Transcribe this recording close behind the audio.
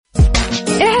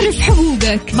اعرف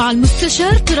حقوقك مع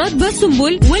المستشار تراد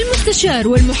باسنبل والمستشار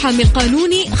والمحامي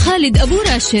القانوني خالد أبو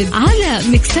راشد على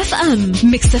ميكس اف ام.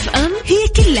 ميكس اف ام هي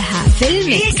كلها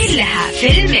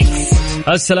في الميكس.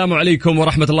 السلام عليكم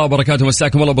ورحمة الله وبركاته،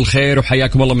 مساكم الله بالخير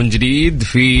وحياكم الله من جديد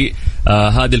في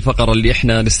هذه الفقرة اللي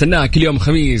احنا نستناها كل يوم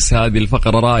خميس. هذه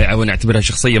الفقرة رائعة ونعتبرها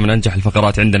شخصية من أنجح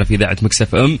الفقرات عندنا في إذاعة ميكس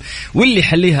اف ام، واللي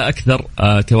يحليها أكثر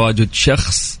تواجد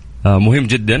شخص مهم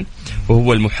جدا،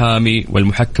 وهو المحامي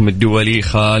والمحكم الدولي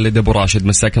خالد أبو راشد.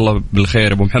 مساك الله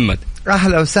بالخير أبو محمد.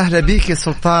 أهلا وسهلا بك يا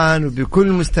سلطان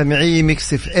وبكل مستمعي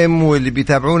ميكس اف ام واللي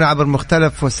بيتابعونا عبر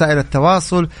مختلف وسائل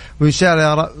التواصل، وإن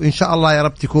شاء الله يا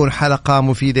رب تكون حلقة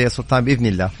مفيدة يا سلطان بإذن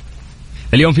الله.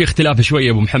 اليوم في اختلاف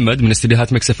شوية أبو محمد، من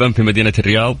استديوهات ميكس اف ام في مدينة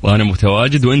الرياض وأنا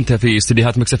متواجد، وأنت في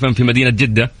استديوهات ميكس اف ام في مدينة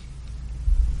جدة.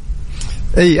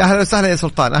 أي أهلا وسهلا يا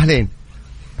سلطان، أهلين.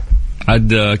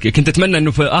 عاد كنت أتمنى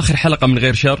أنه في آخر حلقة من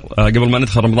غير شر قبل ما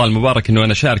ندخل رمضان المبارك أنه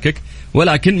أنا شاركك،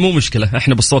 ولكن مو مشكلة،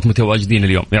 إحنا بالصوت متواجدين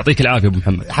اليوم. يعطيك العافية أبو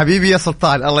محمد. حبيبي يا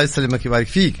سلطان، الله يسلمك ويبارك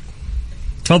فيك.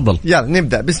 تفضل. يلا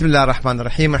نبدأ. بسم الله الرحمن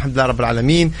الرحيم، الحمد لله رب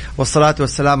العالمين، والصلاة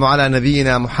والسلام على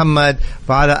نبينا محمد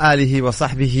وعلى آله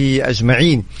وصحبه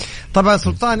أجمعين. طبعا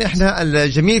سلطان، إحنا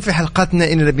الجميل في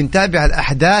حلقتنا إننا بنتابع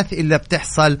الأحداث اللي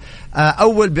بتحصل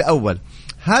أول بأول.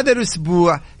 هذا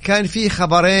الأسبوع كان في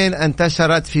خبرين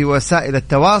انتشرت في وسائل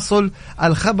التواصل.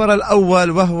 الخبر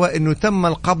الأول وهو أنه تم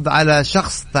القبض على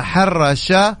شخص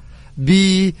تحرش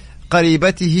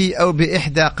بقريبته أو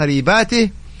بإحدى قريباته.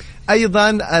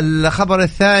 أيضا الخبر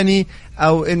الثاني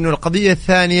أو أنه القضية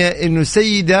الثانية أنه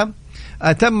سيدة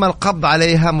تم القبض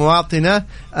عليها، مواطنة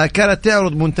كانت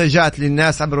تعرض منتجات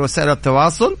للناس عبر وسائل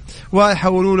التواصل،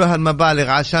 ويحولوا لها المبالغ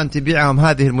عشان تبيعهم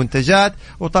هذه المنتجات،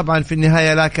 وطبعا في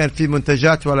النهاية لا كان في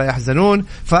منتجات ولا يحزنون،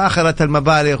 فأخذت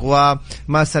المبالغ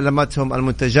وما سلمتهم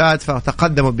المنتجات،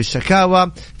 فتقدموا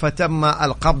بالشكاوى فتم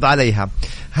القبض عليها.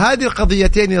 هذه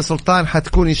القضيتين يا سلطان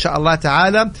حتكون إن شاء الله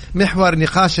تعالى محور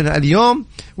نقاشنا اليوم،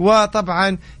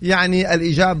 وطبعا يعني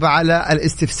الإجابة على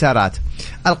الاستفسارات.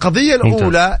 القضية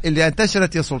الأولى اللي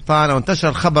انتشرت يا سلطان أو انتشر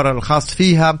الخبر الخاص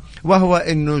فيها، وهو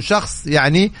أنه شخص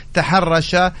يعني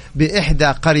تحرش بإحدى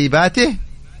قريباته،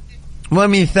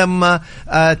 ومن ثم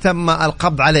تم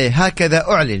القبض عليه، هكذا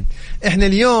أعلن. إحنا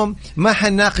اليوم ما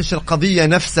حنناقش القضية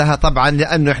نفسها طبعا،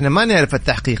 لأنه إحنا ما نعرف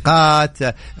التحقيقات،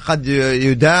 قد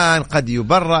يدان قد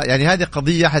يبرأ، يعني هذه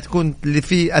قضية حتكون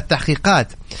في التحقيقات،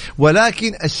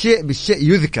 ولكن الشيء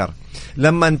بالشيء يذكر.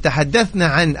 لما تحدثنا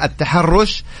عن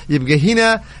التحرش يبقى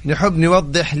هنا نحب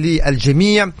نوضح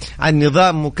للجميع عن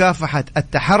نظام مكافحة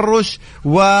التحرش،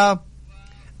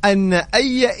 وأن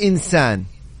أي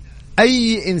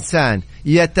إنسان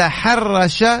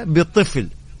يتحرش بطفل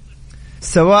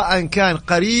سواء كان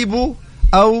قريبه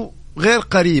أو غير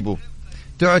قريبه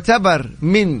تعتبر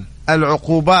من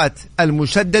العقوبات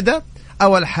المشددة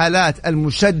أو الحالات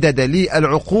المشددة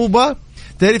للعقوبة.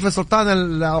 تعرف يا سلطان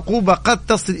العقوبة قد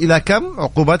تصل إلى كم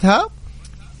عقوبتها؟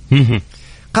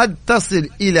 قد تصل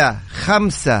إلى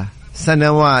 5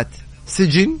 سنوات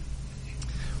سجن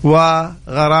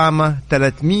وغرامة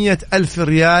 300,000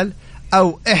 ريال،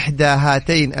 أو إحدى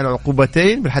هاتين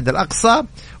العقوبتين بالحد الأقصى،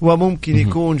 وممكن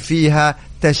يكون فيها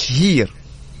تشهير.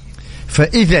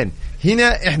 فإذا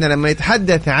هنا إحنا لما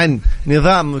نتحدث عن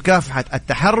نظام مكافحة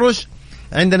التحرش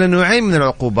عندنا نوعين من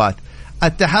العقوبات.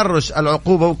 التحرش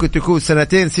العقوبة ممكن تكون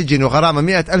 2 سجن وغرامة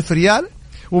 100,000 ريال،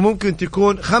 وممكن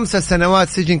تكون 5 سنوات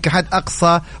سجن كحد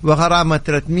أقصى وغرامة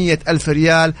 300,000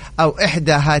 ريال، أو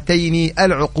إحدى هاتين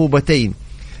العقوبتين.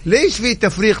 ليش في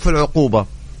تفريق في العقوبة؟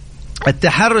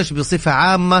 التحرش بصفة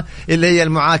عامة اللي هي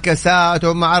المعاكسات،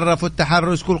 وما عرفوا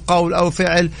التحرش كل قول أو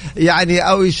فعل يعني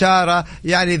أو إشارة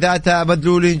يعني ذات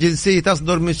مدلول جنسي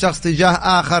تصدر من شخص تجاه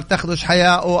آخر تخدش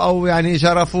حياءه أو يعني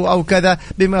شرفه أو كذا،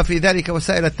 بما في ذلك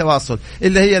وسائل التواصل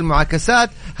اللي هي المعاكسات.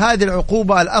 هذه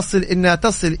العقوبة الأصل إنها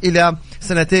تصل إلى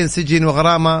 2 سجن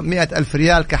وغرامة 100,000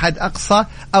 ريال كحد أقصى،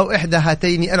 أو إحدى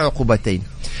هاتين العقوبتين.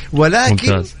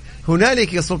 ولكن ممتاز.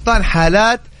 هنالك يا سلطان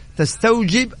حالات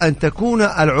تستوجب أن تكون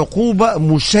العقوبة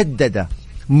مشددة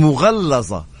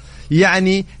مغلظة.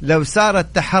 يعني لو صار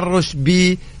التحرش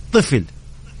بطفل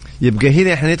يبقى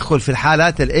هنا احنا ندخل في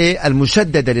الحالات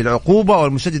المشددة للعقوبة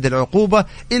والمشددة للعقوبة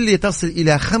اللي تصل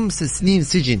إلى 5 سنين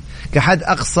سجن كحد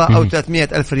أقصى، أو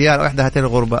 300,000 ريال، أو إحدى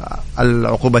هاتين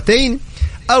العقوبتين.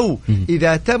 أو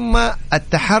إذا تم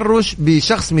التحرش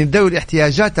بشخص من ذوي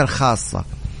الاحتياجات الخاصة،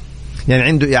 يعني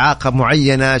عنده إعاقة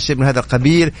معينة شيء من هذا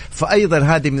القبيل، فأيضا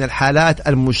هذه من الحالات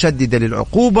المشددة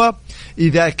للعقوبة.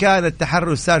 إذا كان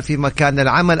التحرش صار في مكان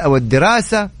العمل أو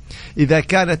الدراسة، إذا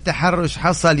كان التحرش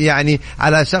حصل يعني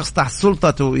على شخص تحت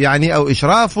سلطته يعني أو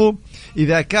إشرافه،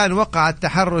 إذا كان وقع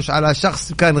التحرش على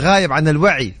شخص كان غايب عن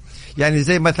الوعي، يعني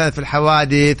زي مثلا في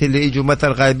الحوادث اللي يجوا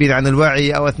مثلا غايبين عن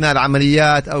الوعي أو أثناء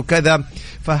العمليات أو كذا،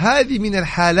 فهذه من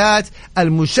الحالات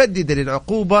المشددة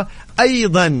للعقوبة.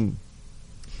 أيضا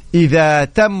إذا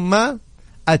تم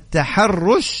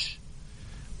التحرش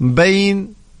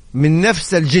من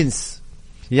نفس الجنس،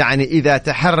 يعني إذا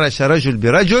تحرش رجل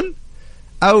برجل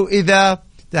أو إذا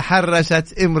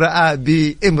تحرشت امرأة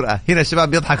بامرأة. هنا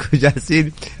الشباب يضحكوا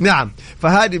جالسين. نعم،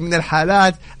 فهذه من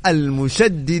الحالات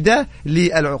المشددة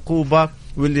للعقوبة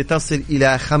واللي تصل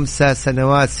إلى 5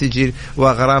 سنوات سجن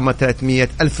وغرامة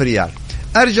 300,000 ريال.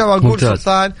 أرجع وأقول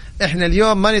سلطان، إحنا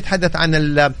اليوم ما نتحدث عن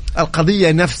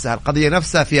القضية نفسها. القضية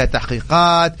نفسها فيها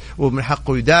تحقيقات ومن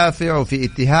حقه يدافع وفي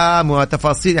اتهام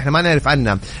وتفاصيل إحنا ما نعرف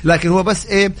عنها، لكن هو بس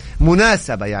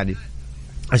مناسبة، يعني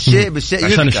الشيء بالشيء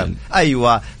يذكر.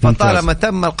 أيوة، فطالما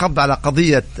تم القبض على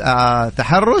قضية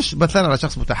تحرش مثلا على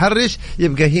شخص متحرش،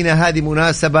 يبقى هنا هذه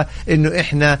مناسبة إنه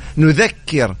إحنا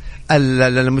نذكر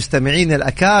المستمعين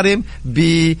الأكارم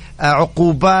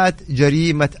بعقوبات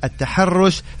جريمة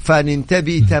التحرش،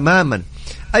 فننتبه تماما.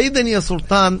 أيضا يا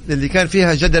سلطان اللي كان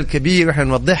فيها جدل كبير وإحنا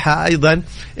نوضحها أيضا،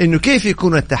 إنه كيف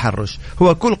يكون التحرش؟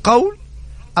 هو كل قول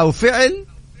أو فعل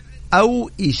أو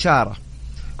إشارة.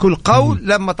 كل قول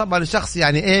لما طبعا الشخص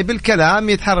يعني بالكلام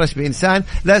يتحرش بإنسان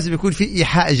لازم يكون في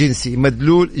إيحاء جنسي،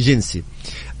 مدلول جنسي،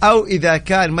 أو إذا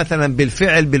كان مثلا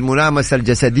بالفعل بالملامسة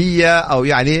الجسدية، أو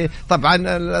يعني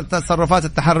طبعا تصرفات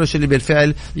التحرش اللي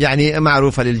بالفعل يعني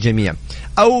معروفة للجميع،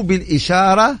 أو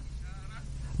بالإشارة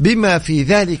بما في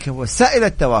ذلك وسائل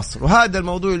التواصل. وهذا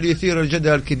الموضوع اللي يثير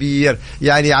الجدل الكبير،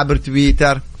 يعني عبر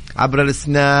تويتر، عبر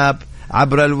السناب،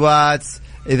 عبر الواتس،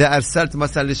 إذا أرسلت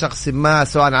مثلا لشخص ما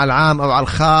سواء على العام أو على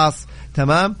الخاص.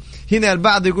 تمام. هنا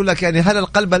البعض يقول لك يعني هل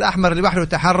القلب الأحمر لوحده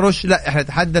تحرش؟ لا، احنا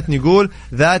نتحدث نقول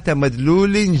ذات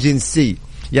مدلول جنسي،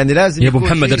 يعني لازم يا أبو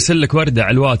محمد أرسل لك وردة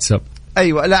على الواتساب.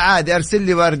 أيوة، لا عادي، أرسل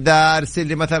لي وردة، أرسل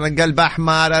لي مثلا قلب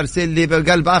أحمر، أرسل لي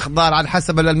قلب أخضر على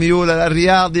حسب الميول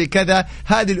الرياضي كذا.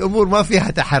 هذه الأمور ما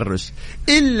فيها تحرش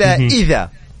إلا إذا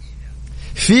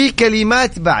في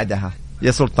كلمات بعدها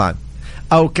يا سلطان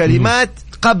أو كلمات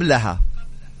قبلها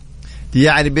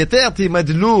يعني بتعطي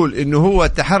مدلول إنه هو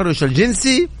التحرش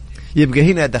الجنسي،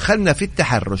 يبقى هنا دخلنا في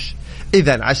التحرش.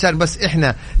 إذن عشان بس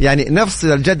إحنا يعني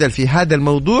نفصل الجدل في هذا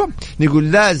الموضوع،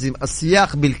 نقول لازم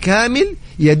السياق بالكامل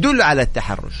يدل على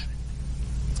التحرش.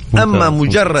 أما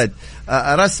مجرد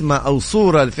رسمة أو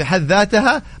صورة في حد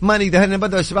ذاتها ما نقدر. هنا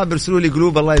بدأوا الشباب يرسلوا لي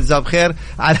قلوب الله يجزاهم خير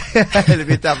على اللي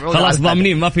بيتابعون. خلاص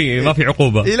ضامنين ما في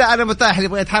عقوبة. لا أنا متاح اللي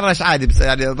يبغى يتحرش عادي، بس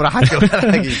يعني براحتكم.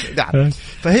 نعم.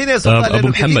 فهنا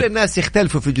سؤال كثير الناس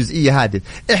يختلفوا في الجزئية هذه.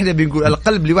 إحنا بنقول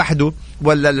القلب لوحده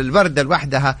ولا الوردة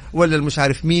لوحدها ولا المش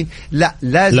عارف مين. لا،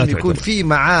 لازم يكون في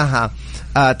معاها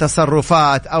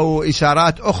تصرفات أو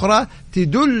إشارات أخرى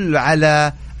تدل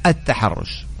على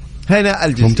التحرش. هنا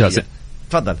الجزئية. ممتاز.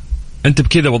 تفضل. أنت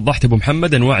بكذا وضحت أبو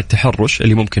محمد أنواع التحرش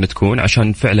اللي ممكن تكون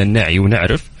عشان فعلا نعي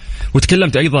ونعرف،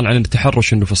 وتكلمت أيضا عن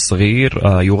التحرش أنه في الصغير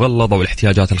يغلظ أو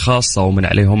الاحتياجات الخاصة ومن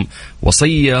عليهم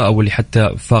وصية أو اللي حتى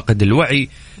فاقد الوعي.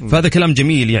 فهذا كلام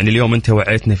جميل يعني اليوم أنت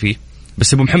وعيتنا فيه.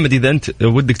 بس أبو محمد إذا أنت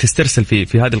ودك تسترسل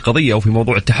في هذه القضية أو في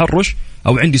موضوع التحرش،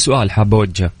 أو عندي سؤال حاب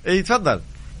أوجهه. إيه تفضل.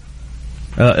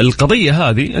 القضية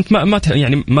هذه أنت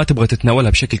ما تبغى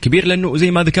تتناولها بشكل كبير، لأنه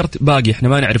زي ما ذكرت باقي إحنا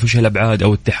ما نعرف وش الأبعاد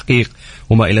أو التحقيق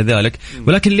وما إلى ذلك.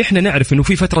 ولكن اللي إحنا نعرف إنه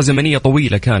في فترة زمنية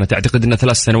طويلة كانت، أعتقد إنها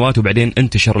 3 سنوات، وبعدين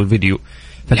انتشر الفيديو.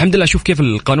 فالحمد لله شوف كيف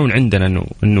القانون عندنا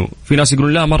إنه في ناس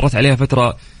يقولون لا مرت عليها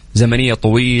فترة زمنية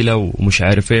طويلة ومش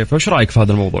عارف إيه. فوش رأيك في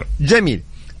هذا الموضوع؟ جميل.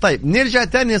 طيب نرجع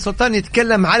تاني يا سلطان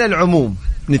نتكلم على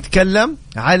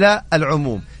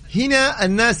العموم. هنا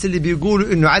الناس اللي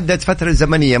بيقولوا إنه عدت فترة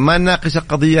زمنية ما نناقش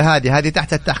القضية هذه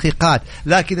تحت التحقيقات،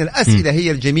 لكن الأسئلة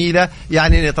هي الجميلة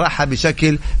يعني نطرحها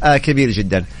بشكل كبير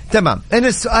جدا. تمام. أنا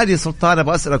السؤال يا سلطان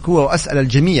أبغى أسألك هو وأسأل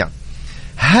الجميع،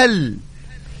 هل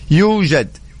يوجد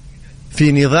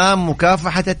في نظام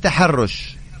مكافحة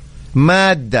التحرش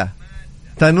مادة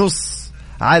تنص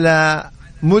على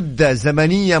مدة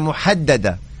زمنية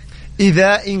محددة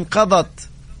إذا انقضت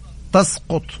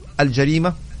تسقط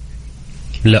الجريمة؟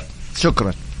 لا.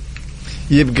 شكرا.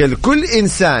 يبقى لكل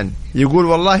إنسان يقول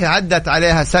والله عدت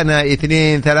عليها 1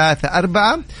 2 3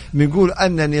 4، بنقول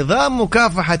أن نظام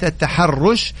مكافحة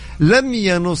التحرش لم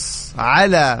ينص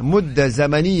على مدة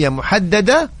زمنية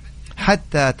محددة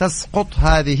حتى تسقط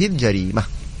هذه الجريمة.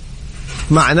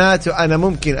 معناته أنا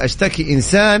ممكن أشتكي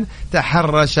إنسان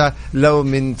تحرش لو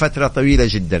من فترة طويلة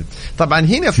جدا. طبعا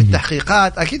هنا في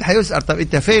التحقيقات أكيد حيسأل طب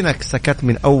أنت فينك سكت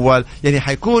من أول، يعني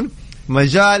حيكون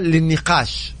مجال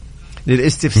للنقاش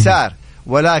للاستفسار،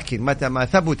 ولكن متى ما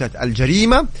ثبتت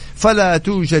الجريمة فلا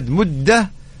توجد مدة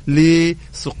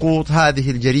لسقوط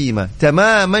هذه الجريمة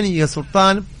تماما يا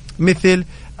سلطان، مثل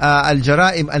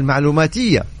الجرائم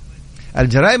المعلوماتية.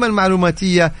 الجرائم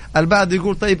المعلوماتية البعض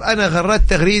يقول طيب أنا غردت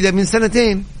تغريدة من 2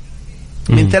 سنين،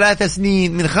 من 3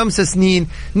 سنين، من 5 سنين،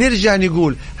 نرجع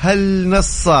نقول هل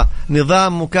نص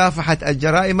نظام مكافحة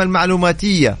الجرائم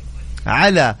المعلوماتية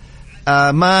على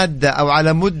مادة أو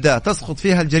على مدة تسقط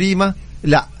فيها الجريمة؟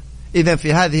 لا. إذن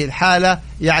في هذه الحالة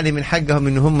يعني من حقهم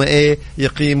إن هم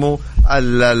يقيموا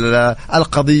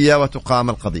القضية وتقام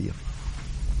القضية.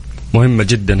 مهمة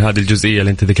جدا هذه الجزئية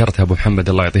اللي أنت ذكرتها أبو محمد،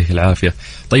 الله يعطيك العافية.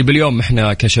 طيب اليوم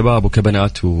إحنا كشباب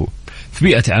وكبنات في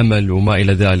بيئة عمل وما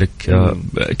إلى ذلك،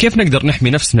 كيف نقدر نحمي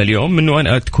نفسنا اليوم إنه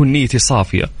أنا تكون نيتي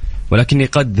صافية ولكني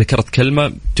قد ذكرت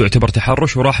كلمة تعتبر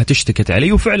تحرش وراحت اشتكت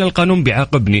علي وفعلا القانون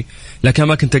بيعاقبني، لكن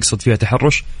ما كنت أقصد فيها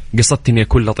تحرش، قصدت إني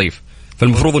أكون لطيف.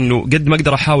 فالمفروض إنه قد ما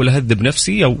أقدر أحاول أهذب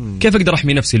نفسي، أو كيف أقدر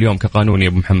أحمي نفسي اليوم كقانوني يا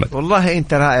أبو محمد؟ والله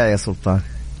أنت رائع يا سلطان،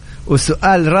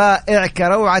 وسؤال رائع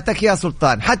كروعتك يا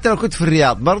سلطان. حتى لو كنت في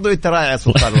الرياض برضو أنت رائع يا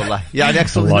سلطان والله. يعني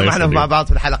أقصد إنه احنا مع بعض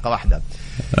في الحلقة واحدة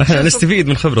نستفيد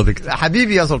من خبرتك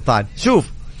حبيبي يا سلطان. شوف،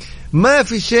 ما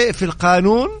في شيء في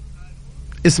القانون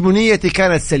اسمه نيتي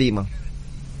كانت سليمة.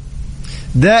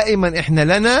 دائما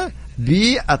احنا لنا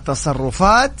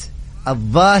بالتصرفات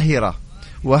الظاهرة،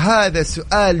 وهذا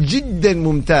سؤال جدا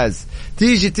ممتاز.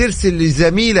 تيجي ترسل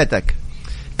لزميلتك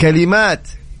كلمات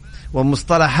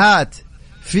ومصطلحات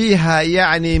فيها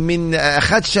يعني من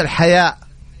خدش الحياء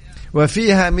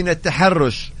وفيها من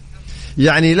التحرش،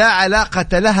 يعني لا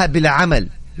علاقة لها بالعمل،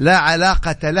 لا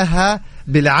علاقة لها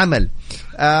بالعمل.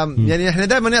 يعني احنا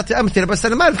دائما نعطي امثله، بس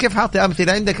انا ما اعرف كيف اعطي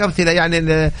امثله. عندك امثله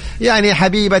يعني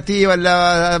حبيبتي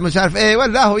ولا مش عارف ايه،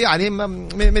 ولا هو يعني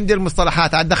من دي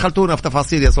المصطلحات عاد دخلتونا في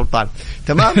تفاصيل يا سلطان.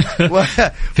 تمام.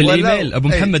 في الايميل ابو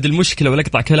محمد المشكله ولا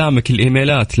اقطع كلامك،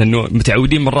 الايميلات لانه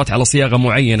متعودين مرات على صياغه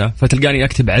معينه، فتلقاني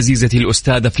اكتب عزيزتي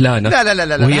الاستاذه فلانه.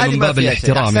 لا وهي من باب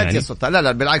الاحترام يعني.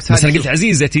 لا بالعكس، بس انا قلت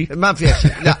عزيزتي ما فيها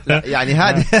شيء. لا يعني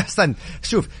هذه احسن.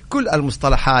 شوف، كل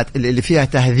المصطلحات اللي فيها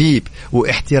تهذيب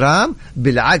واحترام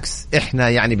بالعكس احنا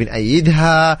يعني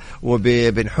بنأيدها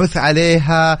وبنحث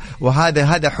عليها،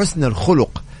 وهذا حسن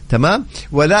الخلق. تمام.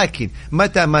 ولكن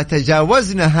متى ما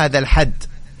تجاوزنا هذا الحد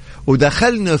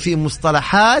ودخلنا في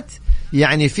مصطلحات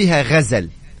يعني فيها غزل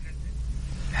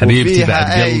حبيبتي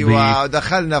بعد قلبي، ايوه،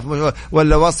 ودخلنا في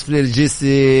ولا وصف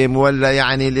للجسم ولا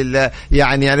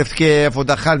يعني عرفت كيف،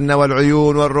 ودخلنا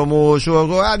والعيون والرموش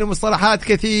يعني مصطلحات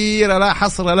كثيرة لا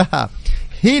حصر لها.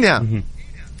 هنا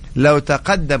لو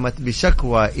تقدمت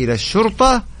بشكوى إلى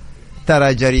الشرطة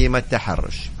ترى جريمة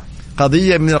تحرش.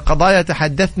 قضية من القضايا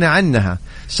تحدثنا عنها،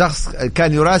 شخص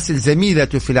كان يراسل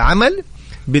زميلته في العمل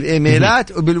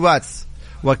بالإيميلات وبالواتس،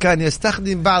 وكان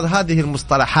يستخدم بعض هذه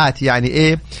المصطلحات يعني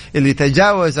إيه اللي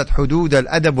تجاوزت حدود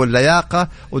الأدب واللياقة،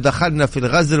 ودخلنا في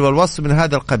الغزل والوصف من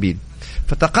هذا القبيل.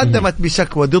 فتقدمت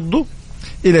بشكوى ضده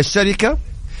إلى الشركة،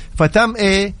 فتم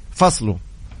إيه فصله.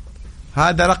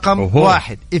 هذا رقم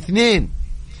 1. 2،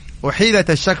 أحيلت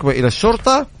الشكوى إلى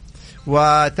الشرطة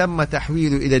وتم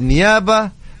تحويله إلى النيابة،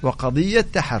 وقضية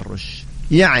تحرش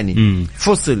يعني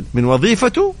فصل من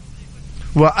وظيفته،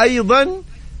 وأيضا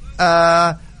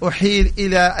أحيل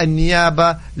إلى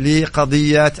النيابة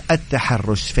لقضية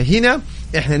التحرش. فهنا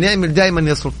إحنا نعمل دائما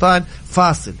يا سلطان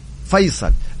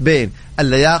فيصل بين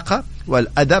اللياقة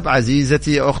والأدب.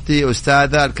 عزيزتي، أختي،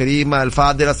 أستاذة الكريمة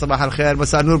الفاضلة، صباح الخير،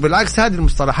 مساء النور، بالعكس هذه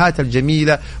المصطلحات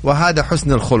الجميلة وهذا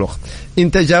حسن الخلق.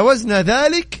 إن تجاوزنا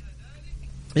ذلك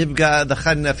يبقى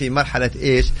دخلنا في مرحلة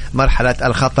إيش؟ مرحلة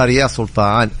الخطر يا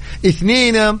سلطان.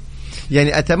 2،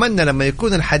 يعني أتمنى لما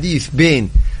يكون الحديث بين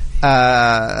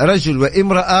رجل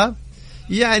وامرأة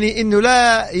يعني إنه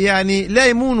لا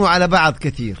يمونوا على بعض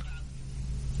كثير،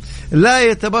 لا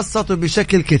يتبسطوا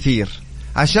بشكل كثير،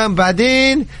 عشان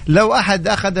بعدين لو أحد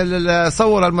أخذ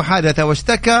صور المحادثة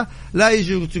واشتكى لا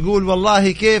يجي تقول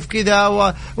والله كيف كذا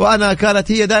وأنا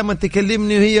كانت هي دائما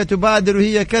تكلمني وهي تبادر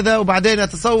وهي كذا، وبعدين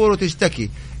أتصور وتشتكي.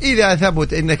 إذا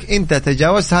ثبت أنك أنت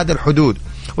تجاوزت هذا الحدود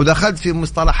ودخلت في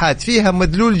مصطلحات فيها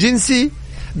مدلول جنسي،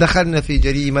 دخلنا في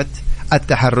جريمة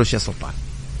التحرش يا سلطان.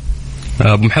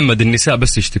 أبو محمد النساء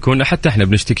بس يشتكون، حتى احنا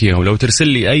بنشتكيهم. لو ترسل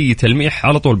لي أي تلميح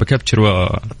على طول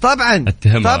بكبتشر طبعا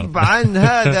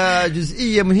هذا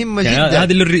جزئية مهمة يعني جدا.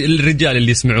 هذا الرجال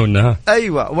اللي يسمعونها.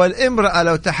 أيوة. والامرأة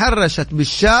لو تحرشت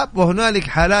بالشاب، وهنالك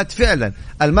حالات فعلا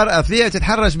المرأة فيها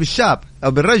تتحرش بالشاب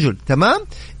أو بالرجل، تمام.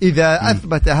 إذا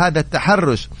أثبت هذا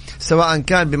التحرش سواء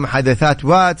كان بمحادثات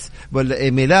واتس ولا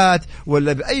إيميلات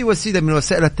ولا بأي وسيلة من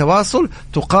وسائل التواصل،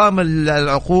 تقام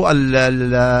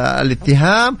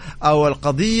الاتهام أو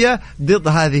القضية ضد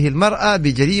هذه المرأة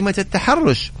بجريمة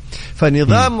التحرش.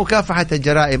 فنظام مكافحة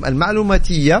الجرائم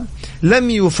المعلوماتية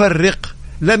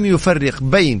لم يفرق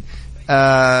بين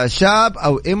شاب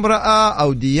أو امرأة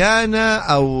أو ديانة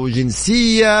أو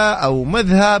جنسية أو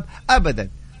مذهب، أبدا.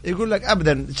 يقول لك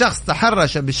أبدا شخص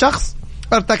تحرش بشخص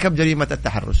ارتكب جريمة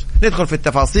التحرش. ندخل في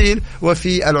التفاصيل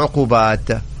وفي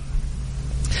العقوبات.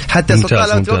 حتى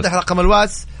سلطان لو توضح رقم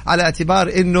الواتس على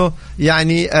اعتبار انه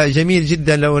يعني جميل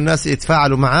جدا لو الناس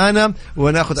يتفاعلوا معانا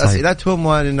وناخذ اسئلتهم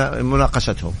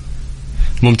ومناقشتهم.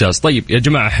 ممتاز. طيب يا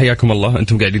جماعة حياكم الله،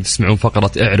 أنتم قاعدين تسمعون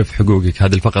فقرة اعرف حقوقك.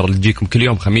 هذه الفقرة اللي تجيكم كل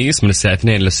يوم خميس من الساعة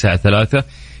 2 للساعة 3،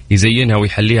 يزينها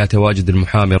ويحليها تواجد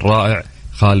المحامي الرائع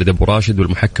خالد أبو راشد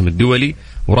والمحكم الدولي،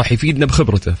 وراح يفيدنا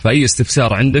بخبرته. فأي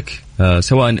استفسار عندك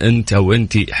سواء أنت أو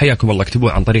أنت، حياكم الله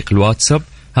اكتبوه عن طريق الواتساب.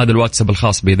 هذا الواتساب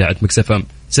الخاص بإذاعة ميكس اف ام،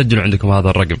 سجلوا عندكم هذا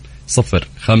الرقم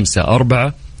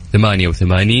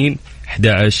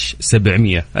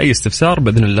 054-88-11700. أي استفسار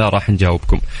بإذن الله راح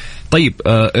نجاوبكم. طيب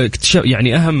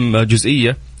يعني أهم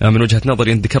جزئية من وجهة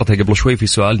نظري أنت ذكرتها قبل شوي في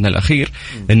سؤالنا الأخير،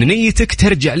 أن نيتك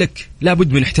ترجع لك.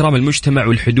 لابد من احترام المجتمع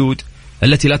والحدود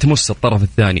التي لا تمس الطرف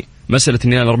الثاني. مسألة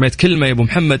أني أنا رميت كلمة يا أبو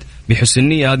محمد بحسن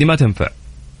نية، هذه ما تنفع.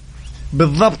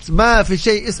 بالضبط، ما في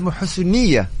شيء اسمه حسن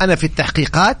نية. أنا في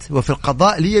التحقيقات وفي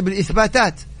القضاء لي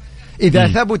بالإثباتات. إذا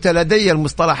ثبت لدي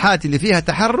المصطلحات اللي فيها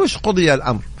تحرش قضي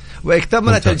الأمر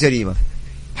واكتملت الجريمة.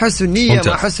 حسن نية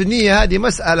مع حسن نية هذه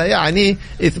مسألة يعني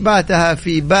إثباتها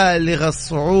في بالغ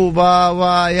الصعوبة،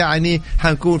 ويعني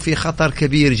حنكون في خطر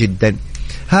كبير جدا.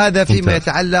 هذا فيما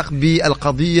يتعلق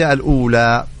بالقضية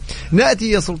الأولى.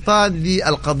 نأتي يا سلطان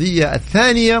للقضية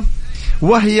الثانية،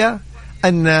 وهي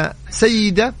أن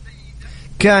سيدة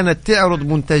كانت تعرض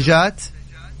منتجات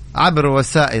عبر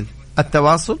وسائل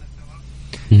التواصل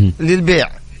للبيع،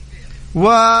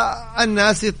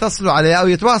 والناس يتصلوا عليها أو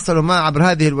يتواصلوا معها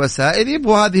عبر هذه الوسائل،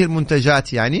 يبغوا هذه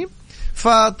المنتجات يعني،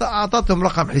 فأعطتهم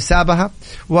رقم حسابها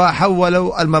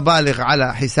وحولوا المبالغ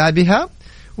على حسابها،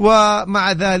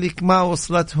 ومع ذلك ما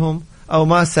وصلتهم أو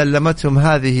ما سلمتهم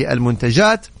هذه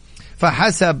المنتجات.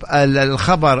 فحسب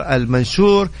الخبر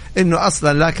المنشور إنه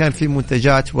أصلا لا كان في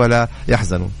منتجات ولا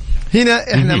يحزنون.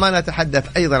 هنا إحنا ما نتحدث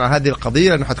أيضا عن هذه القضية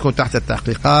لأنه حتكون تحت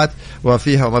التحقيقات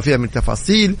وفيها وما فيها من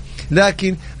تفاصيل،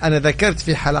 لكن أنا ذكرت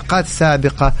في حلقات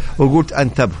سابقة وقلت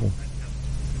انتبهوا،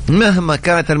 مهما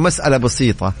كانت المسألة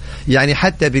بسيطة، يعني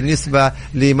حتى بالنسبة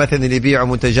لمثلا اللي يبيعوا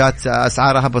منتجات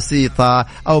أسعارها بسيطة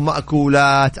أو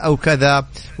مأكولات أو كذا،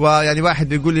 ويعني واحد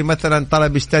بيقول لي مثلا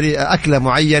طلب يشتري أكلة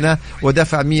معينة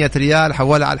ودفع 100 ريال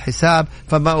حولها على الحساب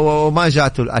وما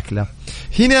جاته الأكلة.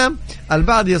 هنا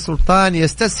البعض يا سلطان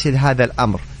يستسهل هذا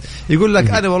الأمر، يقول لك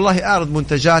أنا والله أعرض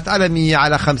منتجات على 100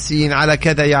 على 50 على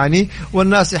كذا يعني،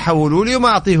 والناس يحولوا لي وما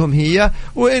أعطيهم هي،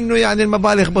 وإنه يعني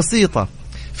المبالغ بسيطة.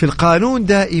 في القانون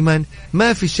دائما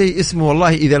ما في شيء اسمه والله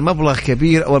إذا المبلغ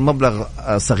كبير أو المبلغ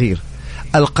صغير.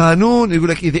 القانون يقول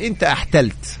لك إذا أنت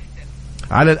احتلت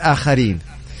على الآخرين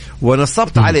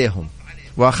ونصبت عليهم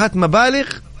وأخذت مبالغ،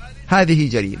 هذه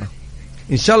جريمة،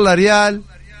 إن شاء الله ريال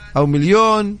أو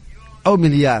مليون أو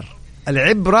مليار.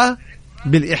 العبرة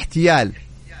بالاحتيال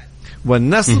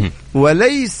والنصب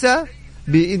وليس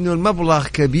بأنه المبلغ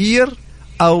كبير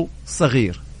أو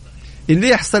صغير. اللي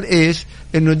يحصل إيش؟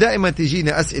 إنه دائما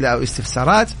تجينا أسئلة أو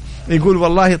استفسارات، يقول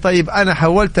والله طيب أنا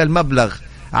حولت المبلغ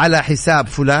على حساب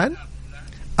فلان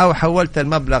أو حولت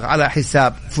المبلغ على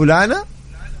حساب فلانة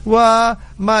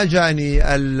وما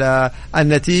جاني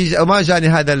النتيجة أو ما جاني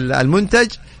هذا المنتج،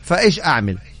 فإيش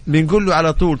أعمل؟ بنقول له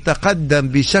على طول تقدم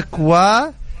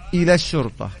بشكوى إلى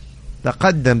الشرطة،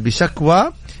 تقدم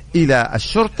بشكوى إلى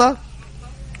الشرطة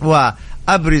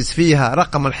وأبرز فيها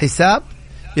رقم الحساب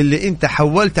اللي أنت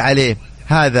حولت عليه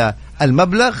هذا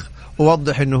المبلغ،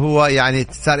 ووضح أنه هو يعني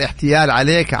صار احتيال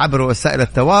عليك عبر وسائل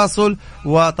التواصل،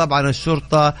 وطبعا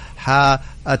الشرطة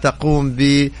تقوم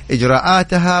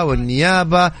بإجراءاتها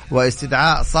والنيابة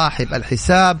واستدعاء صاحب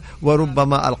الحساب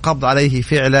وربما القبض عليه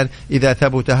فعلا إذا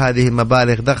ثبت هذه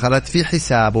المبالغ دخلت في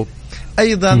حسابه.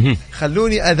 أيضا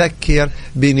خلوني أذكر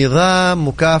بنظام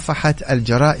مكافحة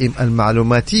الجرائم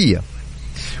المعلوماتية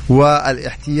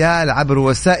والاحتيال عبر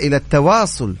وسائل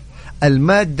التواصل.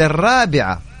 المادة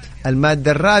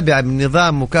الرابعة من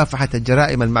نظام مكافحة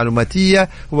الجرائم المعلوماتية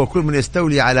هو كل من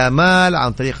يستولي على مال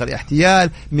عن طريق الاحتيال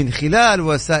من خلال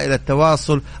وسائل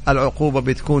التواصل، العقوبة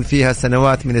بتكون فيها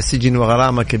سنوات من السجن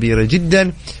وغرامة كبيرة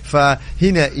جدا.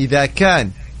 فهنا إذا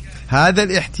كان هذا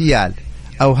الاحتيال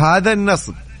أو هذا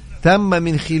النصب تم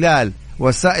من خلال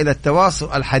وسائل التواصل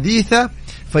الحديثة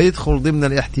فيدخل ضمن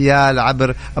الاحتيال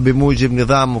عبر بموجب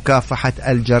نظام مكافحة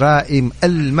الجرائم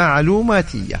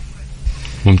المعلوماتية.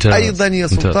 ممتاز. أيضا يا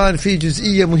سلطان في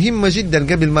جزئية مهمة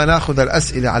جدا قبل ما ناخذ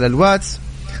الأسئلة على الواتس،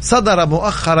 صدر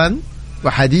مؤخرا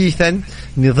وحديثا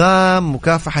نظام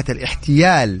مكافحة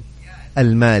الاحتيال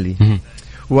المالي،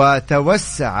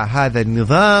 وتوسع هذا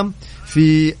النظام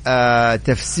في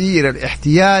تفسير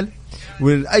الاحتيال.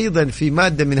 وأيضا في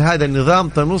مادة من هذا النظام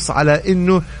تنص على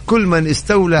أنه كل من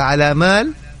استولى على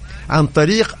مال عن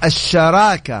طريق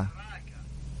الشراكة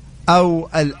أو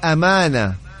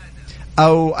الأمانة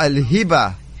أو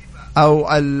الهبة أو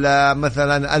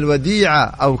مثلا الوديعة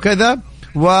أو كذا،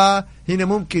 وهنا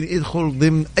ممكن يدخل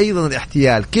ضمن أيضا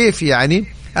الاحتيال. كيف يعني؟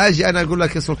 أجي أنا أقول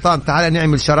لك يا سلطان تعال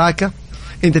نعمل شراكة،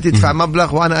 أنت تدفع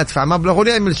مبلغ وأنا أدفع مبلغ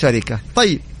ونعمل شركة.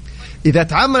 طيب إذا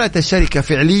تعملت الشركة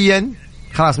فعليا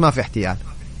خلاص ما في احتيال،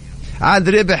 عاد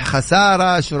ربح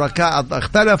خسارة، شركاء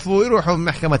اختلفوا يروحوا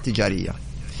محكمة تجارية.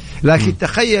 لكن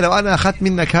تخيل لو أنا أخذت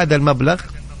منك هذا المبلغ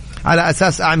على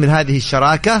أساس أعمل هذه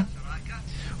الشراكة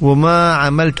وما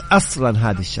عملت أصلا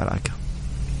هذه الشراكة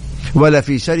ولا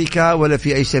في شركة ولا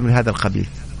في أي شيء من هذا القبيل،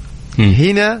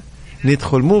 هنا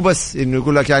ندخل مو بس إنه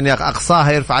يقول لك يعني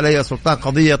أقصاها يرفع علي سلطان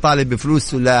قضية طالب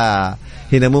بفلوس، لا،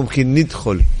 هنا ممكن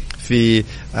ندخل في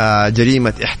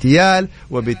جريمة احتيال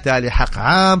وبالتالي حق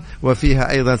عام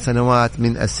وفيها أيضا سنوات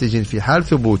من السجن في حال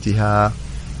ثبوتها.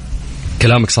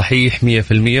 كلامك صحيح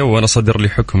 100%، وأنا صدر لي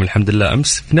حكم الحمد لله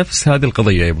أمس في نفس هذه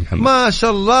القضية يا أبو محمد. ما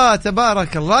شاء الله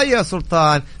تبارك الله يا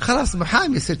سلطان، خلاص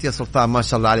محامي صرت يا سلطان، ما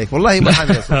شاء الله عليك، والله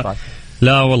محامي يا سلطان.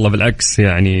 لا والله بالعكس،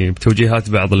 يعني بتوجيهات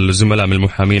بعض الزملاء من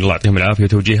المحامين الله يعطيهم العافية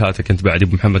وتوجيهاتك أنت بعد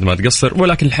أبو محمد ما تقصر،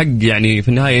 ولكن الحق يعني في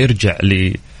النهاية يرجع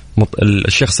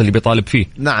الشخص اللي بيطالب فيه.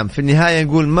 نعم، في النهاية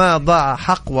نقول ما ضاع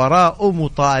حق وراء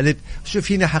مطالب.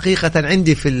 شوف هنا حقيقة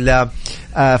عندي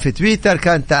في تويتر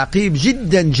كان تعقيب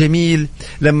جدا جميل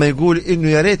لما يقول إنه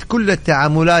يا ريت كل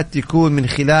التعاملات تكون من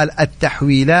خلال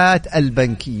التحويلات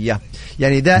البنكية،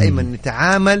 يعني دائما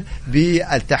نتعامل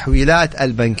بالتحويلات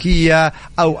البنكية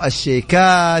أو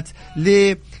الشيكات.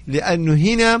 ليه؟ لأنه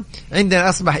هنا عندنا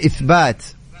أصبح إثبات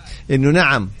إنه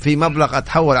نعم في مبلغ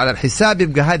أتحول على الحساب،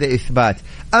 يبقى هذا إثبات.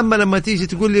 أما لما تيجي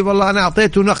تقول لي والله أنا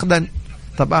أعطيته نقدا،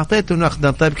 طب أعطيته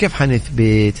نقدا، طيب كيف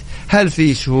حنثبت؟ هل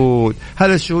في شهود؟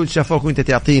 هل الشهود شافوك وأنت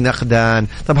تعطيه نقدا؟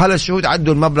 طب هل الشهود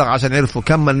عدوا المبلغ عشان يعرفوا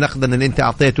كم النقدا اللي أنت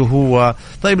أعطيته هو؟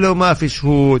 طيب لو ما في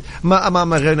شهود ما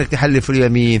أمامك غير أنك تحلف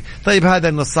اليمين، طيب هذا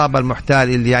النصاب المحتال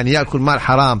اللي يعني يأكل مال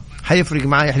حرام حيفرق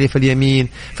معاه يحلف اليمين؟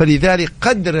 فلذلك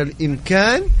قدر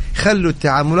الإمكان خلوا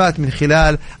التعاملات من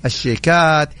خلال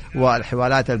الشيكات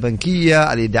والحوالات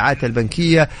البنكية، الإيداعات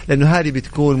البنكية، لأنه هذه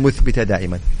بتكون مثبتة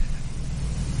دائما.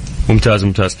 ممتاز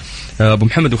ممتاز أبو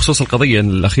محمد. بخصوص القضية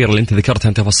الأخيرة اللي أنت ذكرتها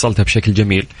أنت فصلتها بشكل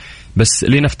جميل، بس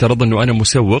لنفترض أنه أنا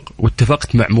مسوق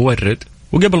واتفقت مع مورد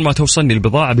وقبل ما توصلني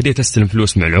البضاعة بديت أستلم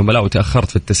فلوس مع العملاء وتأخرت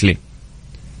في التسليم،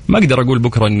 ما أقدر أقول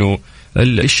بكرة أنه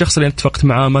الشخص اللي اتفقت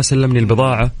معاه ما سلمني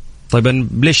البضاعة. طيب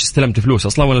ليش استلمت فلوس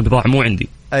أصلا ولا البضاعة مو عندي؟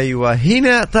 أيوة،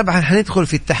 هنا طبعا حندخل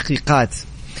في التحقيقات.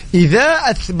 إذا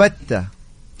أثبتت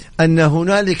أن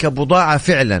هنالك بضاعة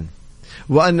فعلا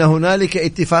وأن هنالك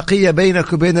اتفاقية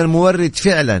بينك وبين المورد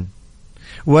فعلا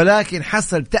ولكن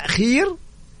حصل تأخير،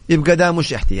 يبقى ده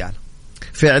مش احتيال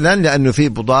فعلا، لأنه في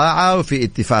بضاعة وفي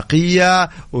اتفاقية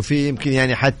وفي يمكن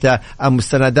يعني حتى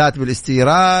مستندات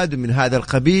بالاستيراد من هذا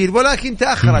القبيل، ولكن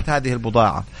تأخرت هذه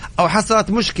البضاعة أو حصلت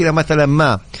مشكلة مثلا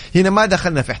ما، هنا ما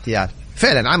دخلنا في احتيال،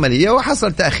 فعلا عملية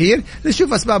وحصل تأخير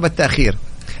نشوف أسباب التأخير.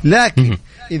 لكن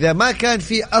إذا ما كان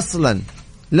في أصلا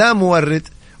لا مورد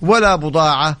ولا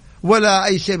بضاعة ولا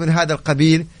أي شيء من هذا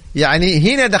القبيل،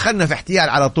 يعني هنا دخلنا في احتيال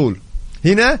على طول،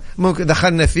 هنا ممكن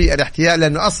دخلنا في الاحتيال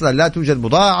لأنه أصلا لا توجد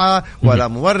بضاعة ولا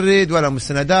مورد ولا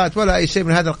مستندات ولا أي شيء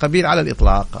من هذا القبيل على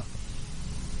الإطلاق.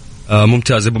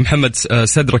 ممتاز أبو محمد،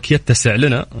 صدرك يتسع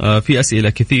لنا في أسئلة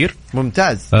كثير.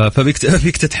 ممتاز.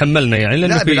 فبيك تتحملنا يعني،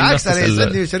 لأنه لا بالعكس أنا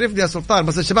يسعدني ويشرفني يا سلطان،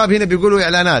 بس الشباب هنا بيقولوا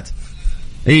إعلانات.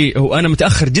 اي هو انا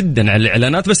متاخر جدا على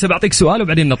الاعلانات، بس بعطيك سؤال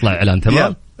وبعدين نطلع اعلان.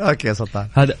 تمام اوكي يا سلطان.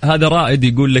 هذا رائد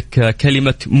يقول لك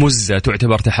كلمه مزه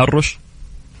تعتبر تحرش؟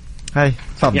 هاي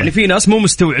تفضل. يعني في ناس مو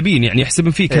مستوعبين، يعني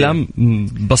يحسبون فيه كلام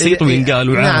بسيط وينقال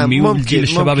وعامي، نعم والجيل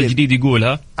الشباب الجديد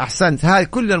يقولها. احسنت، هاي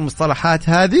كل المصطلحات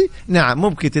هذه نعم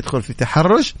ممكن تدخل في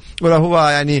تحرش، ولو هو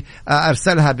يعني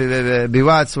ارسلها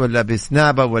بواتس ولا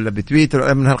بسنابه ولا بتويتر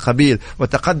ولا من هالقبيل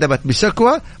وتقدمت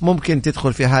بشكوى ممكن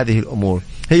تدخل في هذه الامور.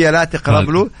 هي لا تقرب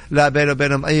له، لا بينه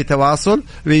وبينهم اي تواصل،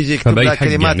 ويجي يكتب لها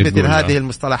كلمات يعني مثل هذه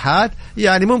المصطلحات،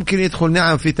 يعني ممكن يدخل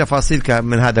نعم في تفاصيل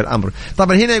من هذا الامر.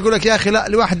 طبعا هنا يقول لك يا اخي لا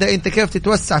لوحده انت كيف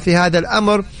تتوسع في هذا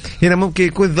الامر؟ هنا ممكن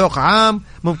يكون ذوق عام،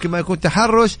 ممكن ما يكون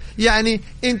تحرش، يعني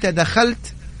انت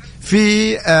دخلت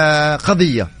في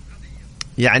قضية،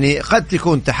 يعني قد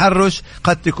تكون تحرش،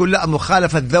 قد تكون لا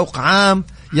مخالفة ذوق عام،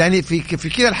 يعني في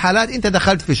كلا الحالات انت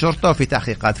دخلت في شرطة وفي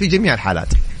تحقيقات في جميع الحالات،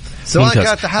 سواء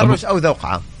كان تحرش او ذوق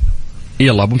عام.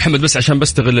 يلا أبو محمد بس عشان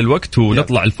بستغل الوقت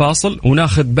ونطلع الفاصل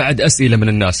وناخذ بعد أسئلة من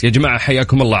الناس. يا جماعة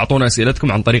حياكم الله، أعطونا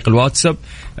أسئلتكم عن طريق الواتساب،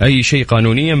 أي شيء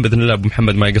قانونيا بإذن الله أبو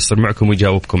محمد ما يقصر معكم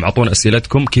ويجاوبكم. أعطونا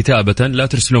أسئلتكم كتابة، لا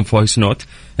ترسلون فويس نوت،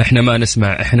 إحنا ما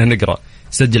نسمع إحنا نقرأ.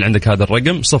 سجل عندك هذا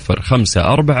الرقم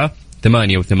 054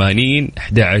 88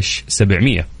 11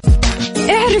 700.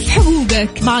 اعرف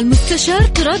حقوقك مع المستشار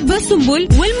تراد باسنبل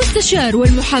والمستشار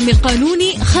والمحامي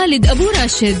القانوني خالد أبو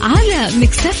راشد على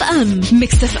مكسف أم.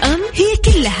 مكسف أم هي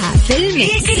كلها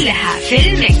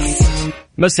في المكس.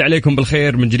 مسي عليكم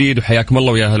بالخير من جديد وحياكم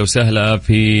الله ويا هلا وسهلا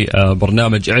في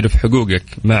برنامج اعرف حقوقك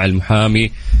مع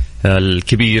المحامي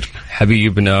الكبير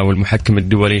حبيبنا والمحكم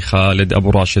الدولي خالد أبو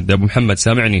راشد. أبو محمد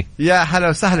سامعني؟ يا هلا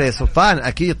وسهلا يا سلطان.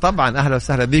 أكيد طبعا أهلا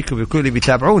وسهلا بيكم بكل اللي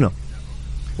بيتابعونا.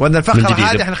 وأن الفقرة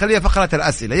هذه احنا خليها فقرة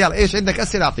الأسئلة. يلا إيش عندك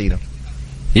أسئلة أعطينا.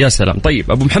 يا سلام.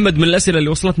 طيب أبو محمد من الأسئلة اللي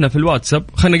وصلتنا في الواتساب،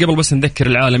 خلنا قبل بس نذكر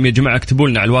العالم يا جماعة اكتبوا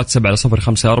لنا على الواتساب على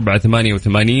 054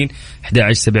 88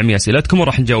 11 700 أسئلتكم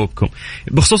وراح نجاوبكم.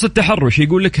 بخصوص التحرش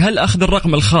يقول لك هل أخذ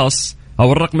الرقم الخاص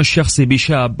أو الرقم الشخصي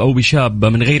بشاب أو بشابة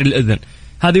من غير الإذن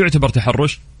هذا يعتبر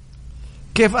تحرش؟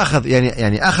 كيف أخذ؟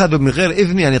 يعني أخذوا من غير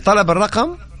إذن، يعني طلب الرقم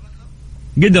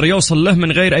قدر يوصل له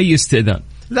من غير أي استئذان.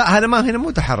 لا هذا ما هنا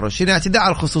مو تحرش، هنا اعتداء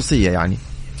على الخصوصية، يعني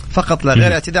فقط لا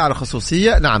غير اعتداء على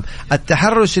الخصوصية. نعم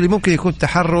التحرش اللي ممكن يكون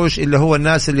تحرش اللي هو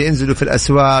الناس اللي ينزلوا في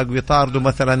الأسواق ويطاردوا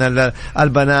مثلا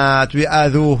البنات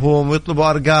ويآذوهم ويطلبوا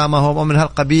أرقامهم ومن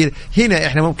هالقبيل، هنا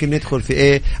احنا ممكن ندخل في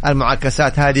ايه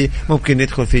المعاكسات هذه، ممكن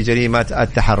ندخل في جريمة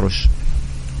التحرش.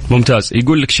 ممتاز.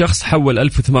 يقول لك شخص حول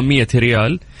 1800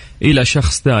 ريال إلى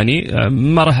شخص ثاني،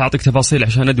 ما راح أعطيك تفاصيل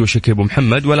عشان أدوشك يا أبو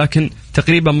محمد، ولكن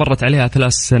تقريبا مرت عليها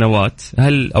 3 سنوات،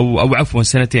 هل أو عفوا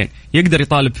 2 يقدر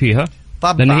يطالب فيها؟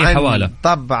 لأن هي حوالة.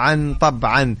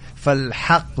 طبعا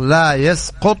فالحق لا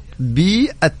يسقط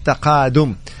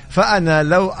بالتقادم. فأنا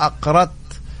لو أقرضت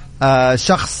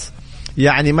شخص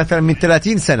يعني مثلا من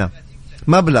 30 سنة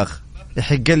مبلغ،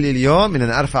 يحق لي اليوم إن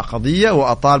أنا أرفع قضية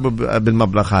وأطالب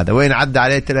بالمبلغ هذا، وإن عدى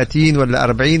عليه 30 ولا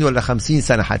 40 ولا 50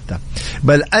 سنة حتى،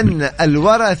 بل أن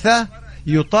الورثة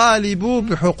يطالبوا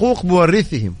بحقوق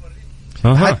مورثهم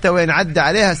حتى وإن عدى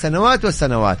عليها سنوات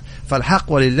والسنوات.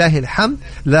 فالحق ولله الحمد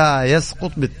لا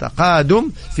يسقط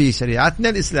بالتقادم في شريعتنا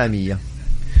الإسلامية.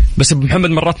 بس أبو محمد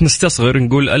مرات نستصغر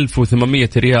نقول 1800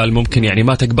 ريال ممكن يعني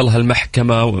ما تقبلها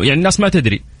المحكمة، يعني الناس ما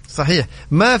تدري. صحيح،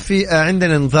 ما في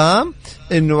عندنا نظام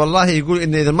انه والله يقول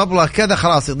ان اذا المبلغ كذا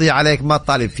خلاص يضيع عليك ما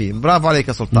تطالب فيه. برافو عليك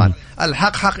يا سلطان.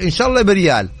 الحق حق ان شاء الله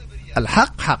بريال،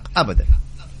 الحق حق ابدا.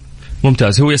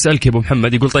 ممتاز. هو يسألك يا ابو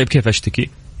محمد يقول طيب كيف اشتكي؟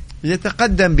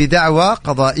 يتقدم بدعوى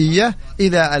قضائية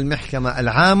إلى المحكمة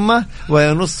العامة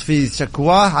وينص في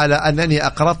شكواه على أنني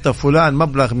أقرضت فلان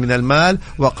مبلغ من المال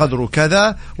وقدره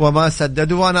كذا وما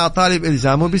سدده وأنا أطالب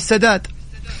إلزامه بالسداد،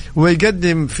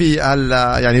 ويقدم في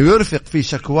يعني يرفق في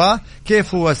شكواه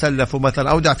كيف هو سلفه،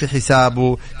 مثلا أودع في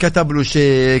حسابه، كتب له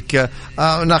شيك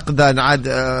نقدا، عد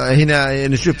هنا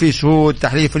نشوف فيه شهود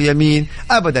تحليف اليمين،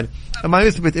 أبدا ما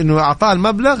يثبت أنه أعطاه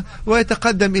المبلغ،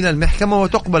 ويتقدم إلى المحكمة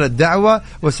وتقبل الدعوة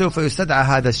وسوف يستدعى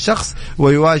هذا الشخص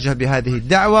ويواجه بهذه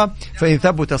الدعوة، فإن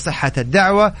ثبت صحة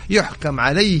الدعوة يحكم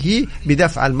عليه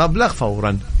بدفع المبلغ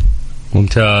فورا.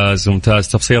 ممتاز ممتاز،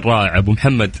 تفصيل رائع أبو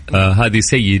محمد. هذه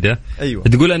سيدة أيوة.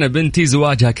 تقول أنا بنتي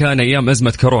زواجها كان أيام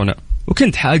أزمة كورونا،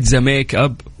 وكنت حاجزة ميك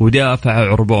أب ودافع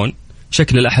عربون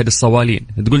شكل الأحد الصوالين،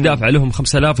 تقول دافع لهم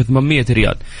 5800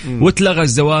 ريال واتلغى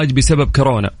الزواج بسبب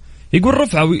كورونا. يقول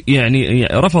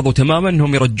رفضوا تماما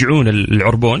أنهم يرجعون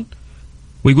العربون،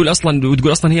 وتقول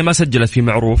أصلا هي ما سجلت في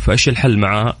معروف، فإيش الحل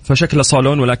معها؟ فشكلها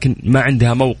صالون ولكن ما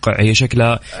عندها موقع، هي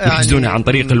شكلها يحجزونها عن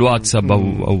طريق الواتساب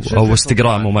أو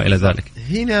انستغرام وما إلى ذلك.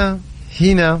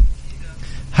 هنا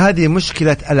هذه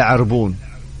مشكلة العربون.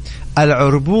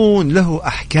 العربون له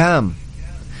أحكام،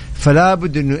 فلا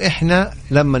بد أنه إحنا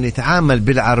لما نتعامل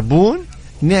بالعربون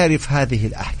نعرف هذه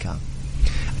الأحكام.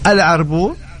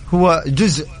 العربون هو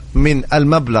جزء من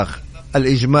المبلغ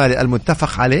الإجمالي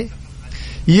المتفق عليه،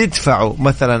 يدفع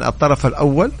مثلا الطرف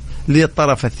الأول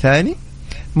للطرف الثاني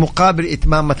مقابل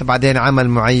إتمام مثلا بعدين عمل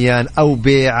معين أو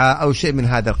بيعة أو شيء من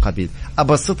هذا القبيل.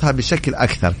 أبسطها بشكل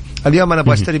أكثر. اليوم أنا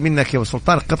بشتري منك يا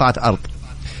سلطان قطعة أرض،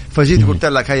 فجيت قلت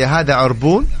لك هيا هذا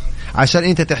عربون عشان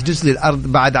أنت تحجز لي الأرض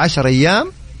بعد 10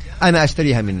 أيام أنا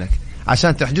أشتريها منك،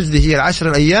 عشان تحجز لي هي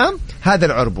 10 أيام هذا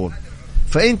العربون،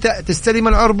 فأنت تستلم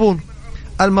العربون.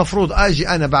 المفروض أجي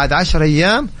أنا بعد 10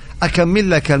 أيام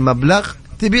أكمل لك المبلغ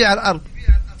تبيع الأرض.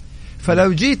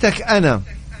 فلو جيتك أنا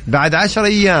بعد 10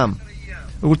 أيام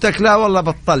وقلت لك لا والله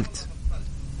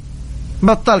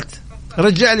بطلت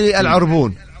رجع لي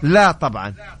العربون، لا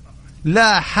طبعا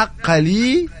لا حق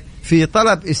لي في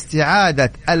طلب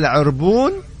استعادة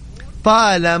العربون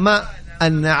طالما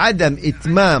أن عدم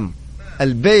إتمام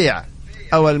البيع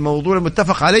أو الموضوع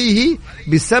المتفق عليه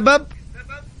بسبب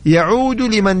يعود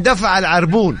لمن دفع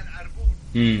العربون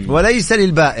وليس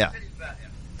للبائع.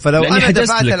 فلو أنا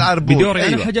دفعت العربون بدوري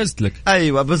أنا حجزت لك.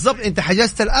 أيوة بالضبط، أنت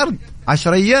حجزت الأرض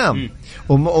 10 أيام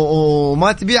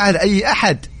وما تبيعها لأي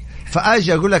أحد،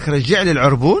 فأجي أقول لك رجع لي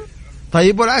العربون.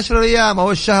 طيب وال10 أيام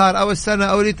أو الشهر أو السنة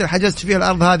أو اللي حجزت فيها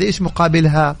الأرض هذه إيش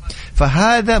مقابلها؟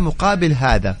 فهذا مقابل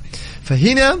هذا.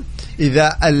 فهنا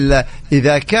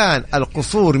إذا كان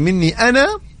القصور مني أنا،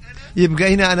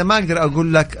 يبقى هنا أنا ما أقدر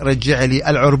أقول لك رجع لي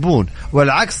العربون.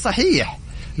 والعكس صحيح،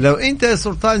 لو أنت يا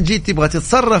سلطان جيت تبغى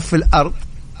تتصرف في الأرض،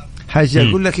 حاجة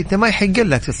أقول لك أنت ما يحق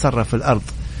لك تتصرف في الأرض،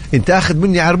 أنت أخذ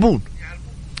مني عربون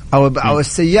أو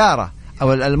السيارة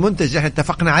أو المنتج احنا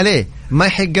اتفقنا عليه، ما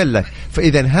يحق لك.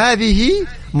 فإذا هذه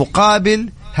مقابل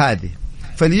هذه.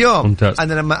 فاليوم ممتاز.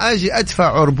 أنا لما أجي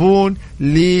أدفع عربون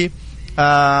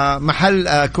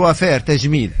لمحل كوافير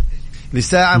تجميل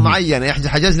لساعة معينة، احنا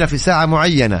حجزنا في ساعة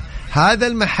معينة، هذا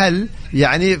المحل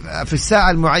يعني في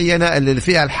الساعة المعينة اللي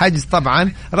فيها الحجز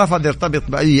طبعا رفض يرتبط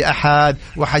بأي أحد،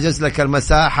 وحجز لك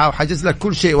المساحة وحجز لك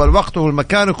كل شيء والوقت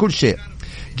والمكان وكل شيء.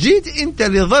 جيت أنت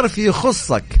لظرف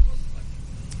يخصك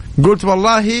قلت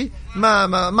والله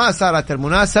ما صارت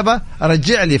المناسبة،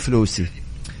 رجع لي فلوسي.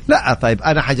 لا طيب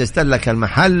أنا حجزت لك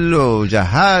المحل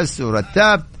وجهزت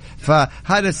ورتبت،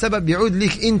 فهذا السبب يعود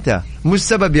لك أنت، مش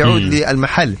سبب يعود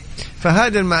للمحل.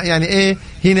 فهذا يعني إيه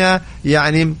هنا،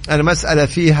 يعني المسألة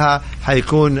فيها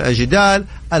حيكون جدال.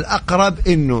 الأقرب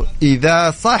إنه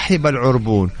إذا صاحب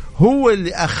العربون هو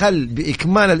اللي أخل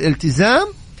بإكمال الالتزام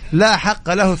لا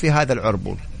حق له في هذا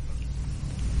العربون.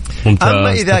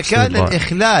 أما إذا كان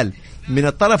الإخلال من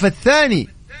الطرف الثاني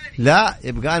لا،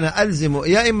 يبقى أنا ألزمه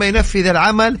يا إما ينفذ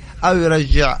العمل أو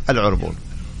يرجع العربون.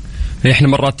 احنا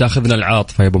مرات تاخذنا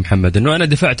العاطفه يا ابو محمد، انه انا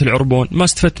دفعت العربون ما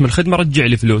استفدت من الخدمه، رجع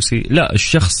لي فلوسي. لا،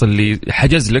 الشخص اللي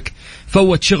حجز لك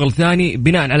فوت شغل ثاني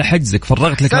بناء على حجزك،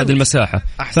 فرغت لك هذه المساحه،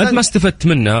 فانت ما استفدت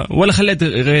منها ولا خليت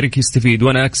غيرك يستفيد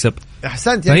وانا اكسب.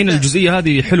 احسنت. فهنا الجزئيه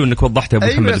هذه حلو انك وضحتها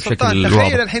يا ابو محمد بشكل واضح.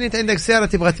 تخيل الحين انت عندك سياره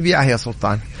تبغى تبيعها يا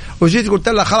سلطان، وجيت قلت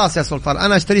لها خلاص يا سلطان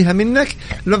انا اشتريها منك،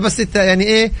 لو بس انت يعني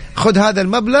ايه خذ هذا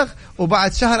المبلغ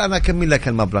وبعد شهر انا اكمل لك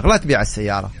المبلغ، لا تبيع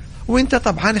السياره. وانت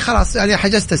طبعا خلاص يعني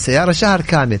حجزت السيارة شهر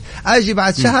كامل، اجي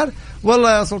بعد شهر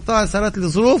والله يا سلطان صارت لي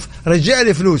ظروف رجع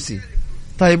لي فلوسي.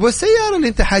 طيب والسيارة اللي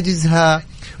انت حاجزها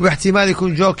واحتمال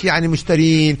يكون جوك يعني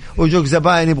مشترين وجوك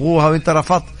زبائن يبغوها وانت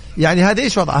رفضت، يعني هذا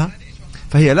ايش وضعها؟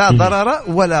 فهي لا ضرر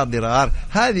ولا ضرار.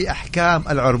 هذه احكام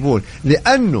العربون.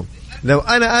 لانه لو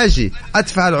انا اجي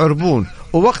ادفع العربون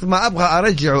ووقت ما ابغى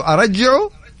ارجعه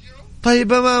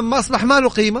طيب ما اصبح ما له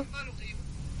قيمة،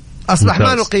 أصبح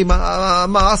ما له قيمة،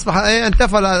 ما أصبح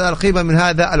انتفى القيمة من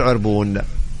هذا العربون.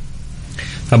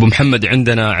 أبو محمد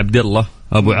عندنا عبد الله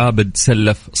أبو عابد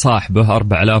سلف صاحبه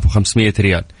 4500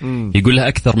 ريال، يقول له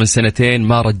أكثر من 2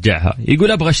 ما رجعها،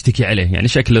 يقول أبغى أشتكي عليه، يعني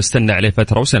شكله استنى عليه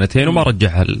فترة و2 وما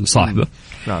رجعها لصاحبه.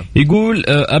 يقول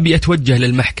أبي أتوجه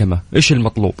للمحكمة، إيش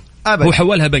المطلوب؟ هو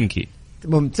حولها بنكي.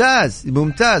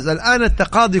 ممتاز. الآن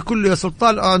التقاضي كله يا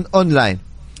سلطان أونلاين،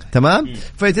 تمام؟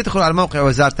 فتدخل على موقع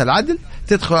وزارة العدل،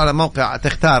 تدخل على موقع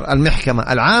تختار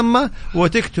المحكمة العامة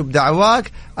وتكتب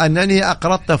دعواك أنني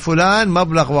أقرضت فلان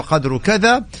مبلغ وقدره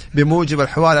كذا بموجب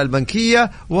الحوالة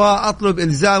البنكية، وأطلب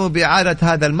إلزامه بإعادة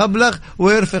هذا المبلغ،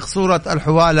 ويرفق صورة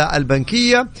الحوالة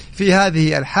البنكية. في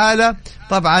هذه الحالة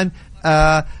طبعا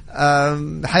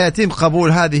حيتم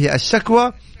قبول هذه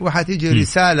الشكوى، وحتيجي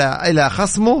رسالة إلى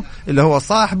خصمه اللي هو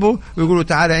صاحبه ويقولوا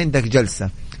تعالى عندك جلسة.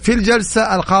 في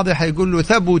الجلسة القاضي حيقول له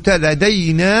ثبت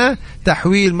لدينا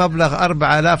تحويل مبلغ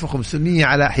 4500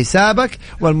 على حسابك،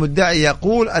 والمدعي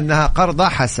يقول أنها قرضة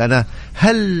حسنة،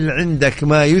 هل عندك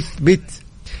ما يثبت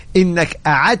إنك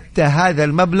أعدت هذا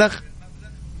المبلغ؟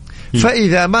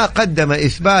 فإذا ما قدم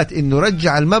إثبات إنه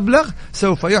رجع المبلغ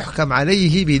سوف يحكم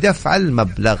عليه بدفع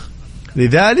المبلغ.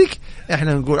 لذلك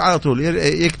إحنا نقول على طول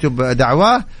يكتب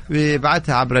دعواه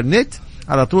ويبعثها عبر النت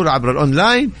على طول عبر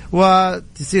الأونلاين،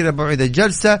 وتصير موعد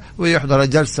الجلسة ويحضر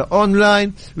الجلسة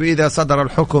أونلاين، وإذا صدر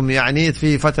الحكم يعني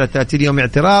في فترة 30 يوم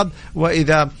اعتراض،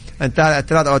 وإذا انتهى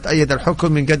الاعتراض أو تأيد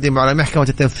الحكم نقدم على محكمة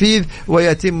التنفيذ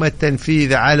ويتم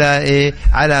التنفيذ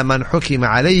على من حكم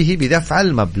عليه بدفع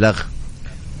المبلغ.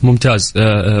 ممتاز.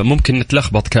 ممكن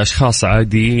نتلخبط كأشخاص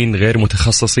عاديين غير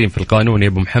متخصصين في القانون يا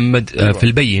أبو محمد. في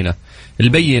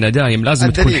البينة دائم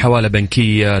لازم تكون حوالة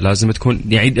بنكية، لازم تكون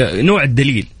يعني نوع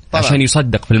الدليل طبعا عشان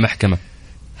يصدق في المحكمة.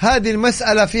 هذه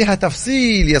المسألة فيها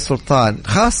تفصيل يا سلطان،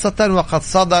 خاصة وقد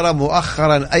صدر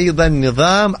مؤخرا أيضا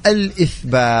نظام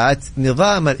الإثبات.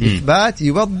 نظام الإثبات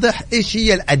يوضح إيش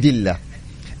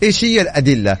هي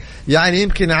الأدلة. يعني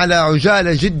يمكن على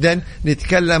عجالة جدا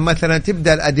نتكلم مثلا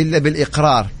تبدأ الأدلة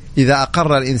بالإقرار، إذا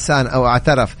أقر الإنسان أو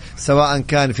اعترف، سواء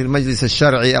كان في المجلس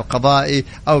الشرعي القضائي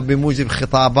أو بموجب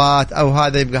خطابات أو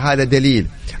هذا، يبقى هذا دليل.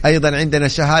 أيضا عندنا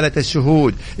شهادة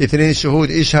الشهود، 2 شهود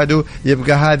يشهدوا،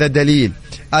 يبقى هذا دليل.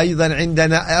 أيضا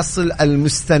عندنا أصل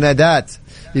المستندات،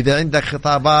 إذا عندك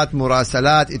خطابات،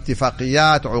 مراسلات،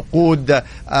 اتفاقيات، عقود،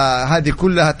 هذه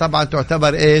كلها طبعا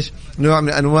تعتبر إيش؟ نوع من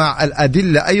أنواع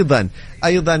الأدلة.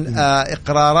 أيضا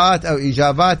إقرارات أو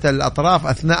إجابات الأطراف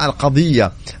أثناء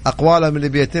القضية، أقوالهم اللي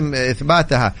بيتم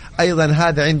إثباتها، أيضا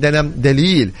هذا عندنا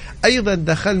دليل. أيضا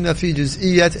دخلنا في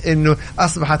جزئية أنه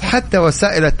أصبحت حتى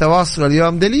وسائل التواصل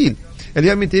اليوم دليل.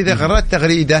 اليوم أنت إذا غردت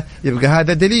تغريدة يبقى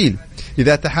هذا دليل،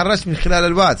 إذا تحرشت من خلال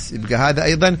الواتس يبقى هذا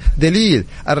أيضا دليل.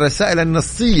 الرسائل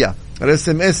النصية،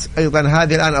 الSMS أيضا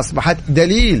هذه الآن أصبحت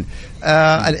دليل.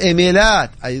 الإيميلات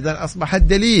أيضا أصبحت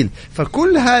دليل.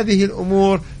 فكل هذه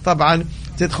الأمور طبعا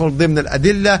تدخل ضمن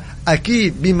الأدلة،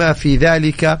 أكيد بما في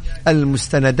ذلك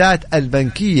المستندات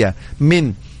البنكية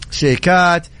من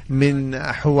شيكات، من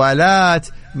حوالات،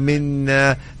 من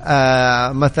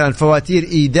مثلا فواتير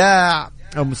إيداع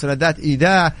أو مسندات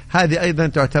إيداع، هذه أيضا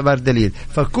تعتبر دليل.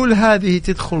 فكل هذه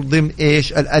تدخل ضمن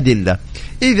إيش؟ الأدلة.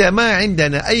 إذا ما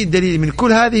عندنا أي دليل من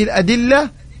كل هذه الأدلة،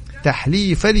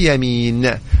 تحليف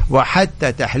اليمين،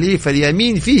 وحتى تحليف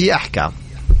اليمين فيه أحكام.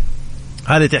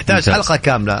 هذه تحتاج ممتاز. حلقة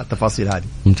كاملة التفاصيل هذه.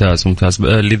 ممتاز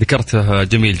اللي ذكرته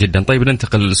جميل جدا. طيب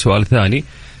ننتقل للسؤال الثاني.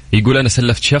 يقول أنا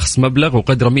سلفت شخص مبلغ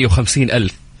وقدره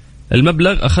 150,000.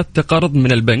 المبلغ أخذت قرض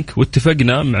من البنك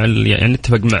واتفقنا مع يعني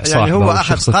اتفق مع صاحبه يعني هو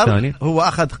الشخص الثاني. هو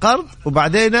أخذ قرض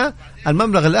وبعدين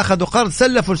المبلغ اللي أخذه قرض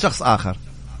سلفه لشخص آخر.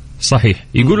 صحيح.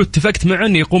 يقولوا اتفقت معه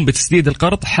أن يقوم بتسديد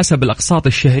القرض حسب الأقساط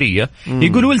الشهرية.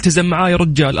 يقولوا التزم معاي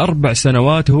رجال 4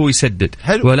 سنوات وهو يسدد.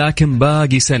 حلو. ولكن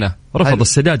باقي سنة رفض حلو.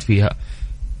 السداد فيها.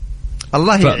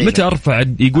 الله يعينك. فمتى أرفع؟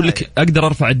 يقول لك أقدر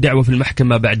أرفع الدعوة في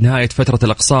المحكمة بعد نهاية فترة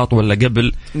الأقساط ولا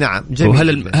قبل؟ نعم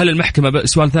جميل. هل المحكمة،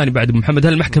 سؤال ثاني بعد محمد،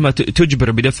 هل المحكمة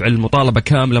تجبر بدفع المطالبة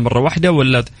كاملة مرة واحدة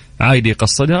ولا عادي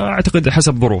يقصدها؟ أعتقد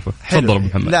حسب ظروفه. تفضل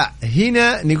محمد. لا،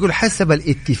 هنا نقول حسب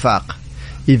الاتفاق.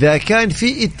 إذا كان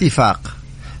في اتفاق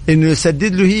إنه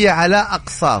يسدد له هي على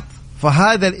أقساط،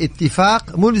 فهذا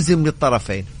الاتفاق ملزم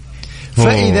للطرفين.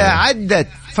 فإذا عدت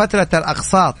فترة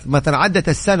الأقساط، مثلا عدت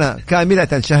السنة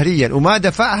كاملة شهريا وما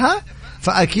دفعها،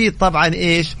 فأكيد طبعا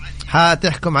إيش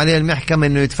هتحكم عليه المحكمة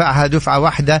إنه يدفعها دفعة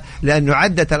واحدة، لأنه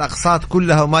عدت الأقساط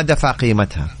كلها وما دفع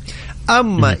قيمتها.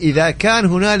 أما إذا كان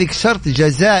هنالك شرط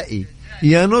جزائي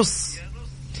ينص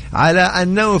على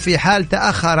أنه في حال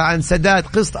تأخر عن سداد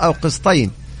قسط أو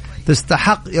قسطين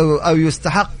تستحق أو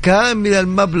يستحق كامل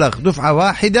المبلغ دفعة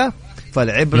واحدة،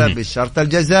 فالعبرة بالشرط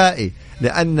الجزائي،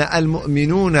 لأن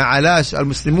المسلمون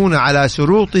على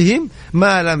شروطهم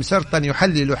ما لم شرطا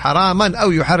يحلل حراما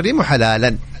أو يحرم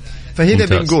حلالا. فهنا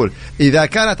بنقول إذا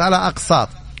كانت على أقساط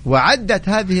وعدت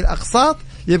هذه الأقساط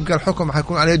يبقى الحكم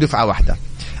حيكون عليه دفعة واحدة.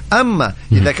 أما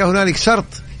إذا كان هنالك شرط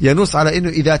ينص على أنه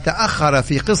إذا تأخر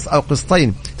في قسط أو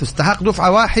قسطين تستحق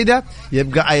دفعة واحدة،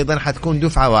 يبقى أيضا حتكون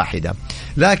دفعة واحدة.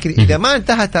 لكن إذا ما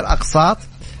انتهت الأقساط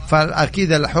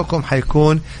فأكيد الحكم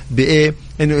حيكون بإيه؟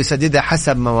 إنه يسددها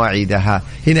حسب مواعيدها.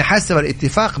 هنا حسب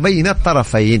الاتفاق بين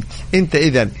الطرفين. أنت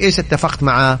إذن إيش اتفقت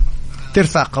معاه؟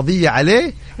 ترفع قضية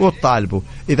عليه وتطالبه.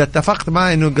 إذا اتفقت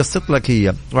معه إنه قسط لك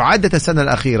هي وعدت السنة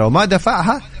الأخيرة وما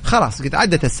دفعها، خلاص قد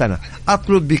عدت السنة،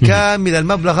 أطلب بكامل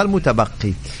المبلغ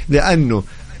المتبقي، لأنه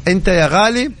أنت يا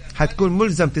غالي حتكون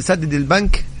ملزم تسدد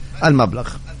البنك المبلغ.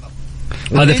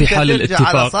 هذا في حال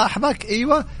الاتفاق على صاحبك.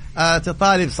 أيوة،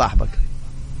 تطالب صاحبك.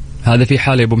 هذا في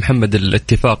حال يا أبو محمد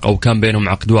الاتفاق أو كان بينهم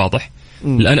عقد واضح.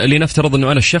 الآن لنفترض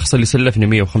أنه أنا الشخص اللي سلفني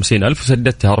 150,000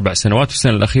 وسددتها 4 سنوات، في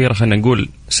السنة الأخيرة خلينا نقول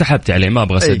سحبت عليه ما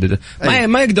أبغى أسدده.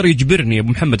 ما يقدر يجبرني يا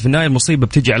أبو محمد. في النهاية المصيبة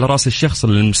بتجي على رأس الشخص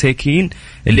المساكين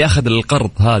اللي أخذ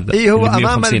القرض هذا. هو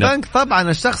أمام البنك طبعا.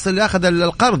 الشخص اللي أخذ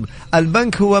القرض،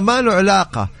 البنك هو ما له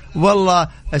علاقة. والله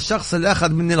الشخص اللي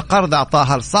أخذ مني القرض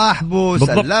أعطاها لصاحبه،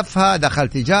 سلفها، دخل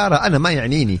تجارة، أنا ما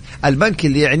يعنيني. البنك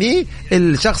اللي يعنيه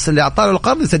الشخص اللي أعطاه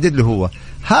القرض يسدد له هو.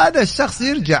 هذا الشخص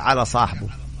يرجع على صاحبه،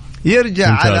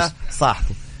 يرجع ممتاز. على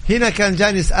صاحبه. هنا كان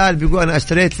جاني سؤال بيقول أنا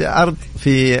اشتريت أرض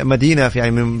في مدينة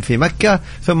في مكة،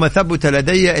 ثم ثبت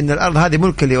لدي أن الأرض هذه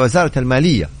ملك لوزارة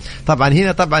المالية. طبعا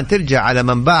هنا طبعا ترجع على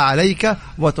من باع عليك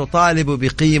وتطالب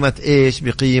بقيمة إيش؟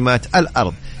 بقيمة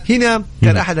الأرض. هنا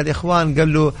كان أحد الإخوان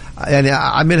قال له يعني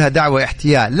عملها دعوة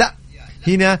احتيال. لا،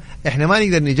 هنا إحنا ما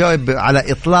نقدر نجاوب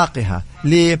على إطلاقها.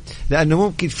 ليه؟ لأنه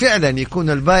ممكن فعلا يكون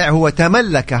البائع هو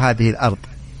تملك هذه الأرض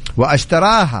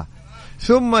واشتراها،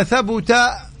 ثم ثبت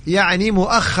يعني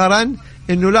مؤخرا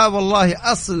انه لا والله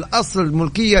اصل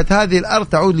ملكية هذه الارض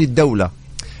تعود للدولة،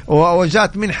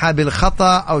 وجات منحة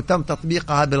بالخطأ او تم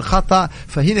تطبيقها بالخطأ.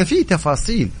 فهنا في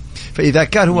تفاصيل. فإذا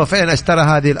كان هو فعلا اشترى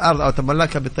هذه الأرض أو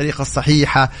تملكها بالطريقة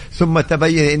الصحيحة ثم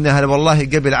تبين إنها والله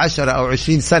قبل 10 أو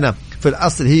 20 سنة في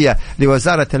الأصل هي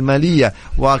لوزارة المالية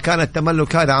وكان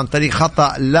التملك هذا عن طريق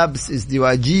خطأ، لبس،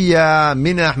 ازدواجية،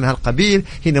 منح من هالقبيل،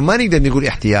 هنا ما نقدر نقول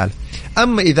احتيال.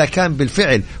 أما إذا كان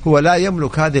بالفعل هو لا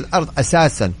يملك هذه الأرض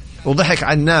أساسا وضحك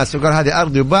على الناس وقال هذه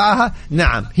أرض يباعها،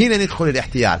 نعم هنا ندخل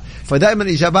الاحتيال. فدائما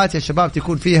الإجابات يا شباب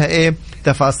تكون فيها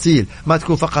تفاصيل، ما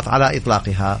تكون فقط على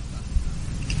إطلاقها.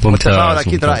 والتفاعل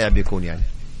أكيد رائع بيكون يعني.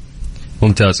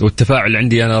 ممتاز. والتفاعل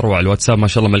عندي أنا أروع، الواتساب ما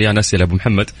شاء الله مليان أسئلة أبو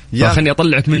محمد، فخلني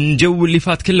أطلعك من جو اللي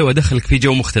فات كله وأدخلك في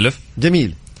جو مختلف.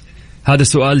 جميل. هذا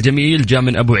سؤال جميل جاء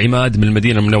من أبو عماد من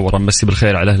المدينة المنورة، مسي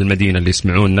بالخير على أهل المدينة اللي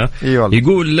يسمعونا.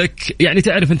 يقول لك يعني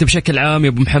تعرف أنت بشكل عام يا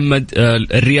أبو محمد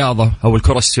الرياضة أو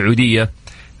الكرة السعودية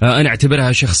أنا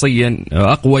أعتبرها شخصيا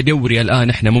أقوى دوري الآن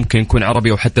إحنا ممكن نكون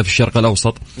عربي أو حتى في الشرق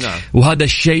الأوسط. نعم. وهذا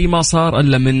الشيء ما صار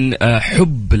إلا من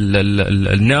حب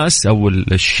الناس أو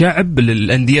الشعب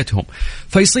لأنديتهم،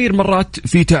 فيصير مرات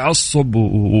في تعصب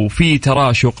وفي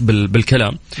تراشق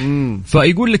بالكلام.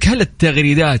 فيقول لك هل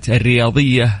التغريدات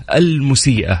الرياضية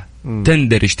المسيئة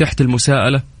تندرج تحت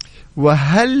المساءلة؟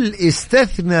 وهل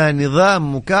استثنى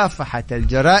نظام مكافحة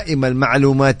الجرائم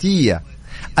المعلوماتية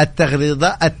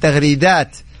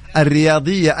التغريدات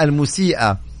الرياضية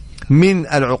المسيئة من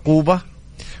العقوبة؟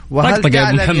 وهل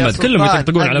تعلم محمد كلهم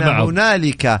يطقطقون على بعض؟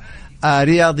 هنالك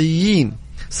رياضيين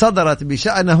صدرت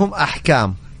بشأنهم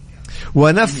أحكام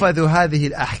ونفذوا هذه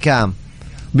الأحكام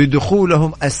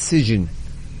بدخولهم السجن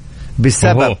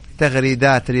بسبب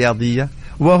تغريدات رياضية،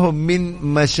 وهم من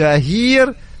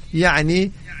مشاهير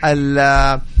يعني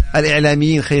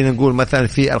الإعلاميين خلينا نقول مثلا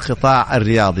في القطاع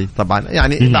الرياضي طبعا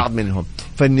يعني بعض منهم.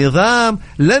 فالنظام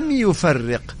لم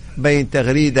يفرق بين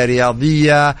تغريدة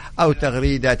رياضية أو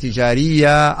تغريدة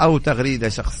تجارية أو تغريدة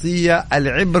شخصية،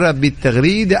 العبرة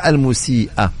بالتغريدة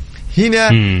المسيئة. هنا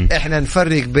احنا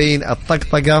نفرق بين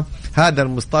الطقطقة، هذا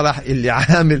المصطلح اللي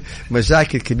عامل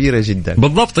مشاكل كبيرة جدا.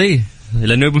 بالضبط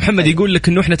لأنه أبو محمد يقول لك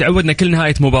إنه إحنا تعودنا كل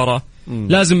نهاية مباراة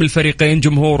لازم الفريقين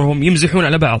جمهورهم يمزحون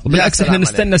على بعض، بالعكس إحنا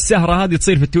نستنى السهرة هذه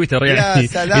تصير في التويتر يعني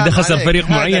إذا خسر فريق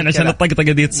معين عشان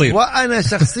الطقطقة دي تصير. وأنا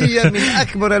شخصيا من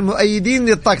أكبر المؤيدين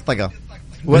للطقطقة،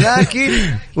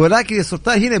 ولكن يا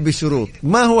سلطان هنا بشروط.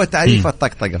 ما هو تعريف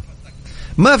الطقطقة؟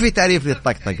 ما في تعريف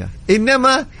للطقطقة،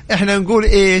 إنما إحنا نقول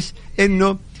إيش؟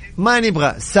 إنه ما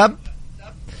نبغى سب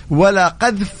ولا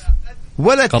قذف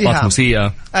ولا اتهام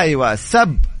مسيئة. أيوة،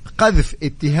 سب قذف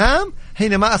اتهام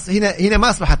هنا ما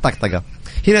أصبحت طقطقة،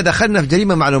 هنا دخلنا في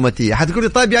جريمة معلوماتية. حتقولي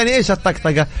طيب يعني إيش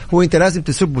الطقطقة؟ هو أنت لازم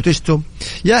تسب وتشتم؟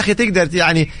 يا أخي تقدر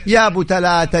يعني يا أبو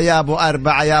 3 يا أبو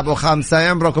 4 يا أبو 5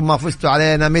 عمركم ما فزتوا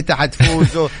علينا، متى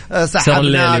حتفوزوا؟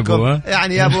 سحبناكم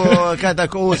يعني يا أبو كذا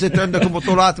كؤوس، عندكم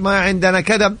بطولات ما عندنا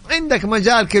كذا، عندك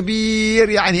مجال كبير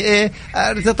يعني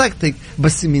تطقطق،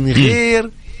 بس من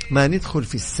غير ما ندخل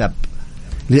في السب.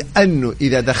 لأنه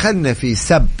إذا دخلنا في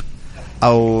سب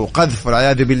أو قذف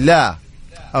والعياذ بالله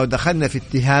أو دخلنا في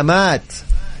اتهامات،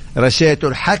 رشيته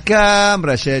الحكم،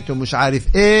 رشيته مش عارف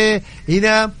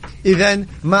هنا إذن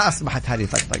ما أصبحت هذه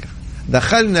طقطقة،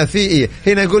 دخلنا في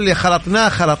هنا يقول لي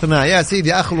خلطناه يا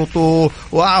سيدي، أخلطوا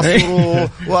وأعصروا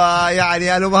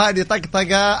ويعني هذه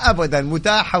طقطقة أبدا،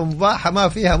 متاحة ومباحة ما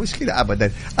فيها مشكلة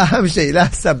أبدا. أهم شيء لا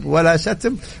سب ولا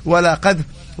شتم ولا قذف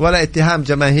ولا اتهام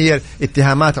جماهير،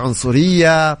 اتهامات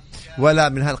عنصرية ولا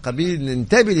من هالقبيل.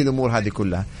 ننتبه للأمور هذه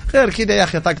كلها. غير كده يا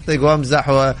أخي طقطق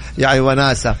وامزح يعني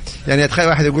وناسة. يعني تخيل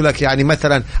واحد يقول لك يعني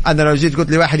مثلا أنا لو جيت قلت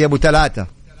لي واحد يا أبو 3،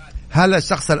 هل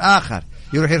الشخص الآخر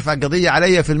يروح يرفع قضية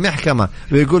علي في المحكمة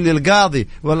ويقول لي القاضي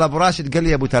والله أبو راشد قال لي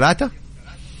يا أبو 3؟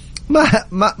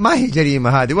 ما هي جريمة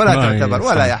هذه ولا تعتبر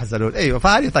ولا يحزنون. أيوة،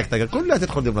 فهذه طقطقة كلها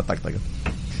تدخل ضمن الطقطقة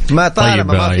ما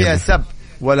طالما ما فيها سب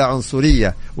ولا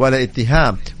عنصرية ولا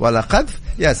اتهام ولا قذف.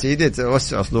 يا سيدي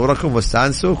وسعوا صدوركم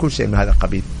واستانسوا كل شيء من هذا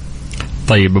القبيل.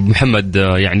 طيب أبو محمد،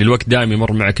 يعني الوقت دائما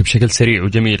يمر معك بشكل سريع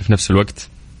وجميل في نفس الوقت.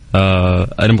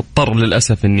 أنا مضطر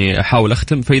للأسف إني أحاول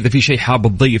أختم، فإذا في شيء حاب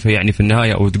تضيفه يعني في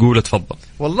النهاية أو تقوله تفضل.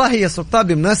 والله يا سلطان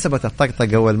بمناسبة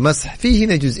الطقطقة والمسح في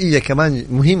هنا جزئية كمان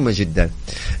مهمة جدا.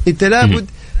 أنت لابد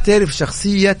تعرف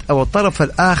شخصية أو الطرف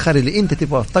الآخر اللي أنت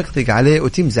تبغى تطقطق عليه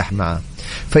وتمزح معه.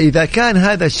 فإذا كان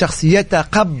هذا الشخص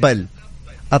يتقبل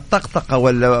الطقطقة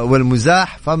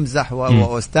والمزاح فامزح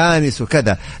واستانس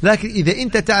وكذا، لكن إذا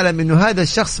أنت تعلم أنه هذا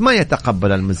الشخص ما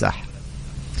يتقبل المزاح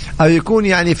أو يكون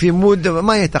يعني في مود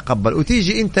ما يتقبل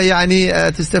وتيجي أنت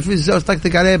يعني تستفزه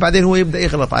وتطقطق عليه بعدين هو يبدأ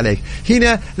يغلط عليك،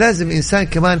 هنا لازم إنسان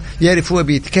كمان يعرف هو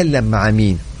بيتكلم مع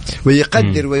مين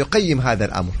ويقدر ويقيم هذا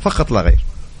الأمر فقط لا غير.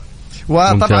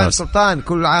 وطبعا ممتاز. سلطان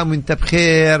كل عام وانت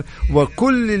بخير،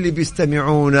 وكل اللي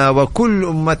بيستمعونا وكل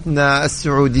أمتنا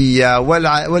السعودية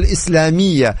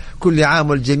والإسلامية كل عام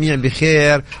والجميع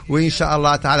بخير، وإن شاء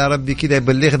الله تعالى ربي كده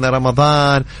يبلغنا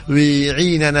رمضان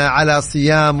ويعيننا على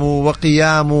صيامه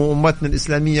وقيامه، أمتنا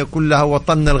الإسلامية كلها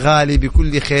وطننا الغالي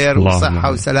بكل خير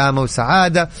وصحة وسلامة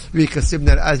وسعادة،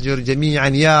 ويكسبنا الأجر جميعا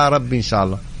يا رب إن شاء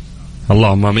الله.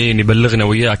 اللهم امين. يبلغنا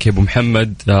وياك يا ابو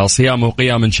محمد صيام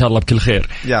وقيام ان شاء الله بكل خير.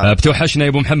 بتوحشنا يا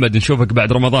ابو محمد، نشوفك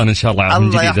بعد رمضان ان شاء الله.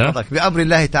 الله يحفظك بامر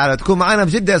الله تعالى، تكون معنا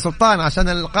بجده يا سلطان عشان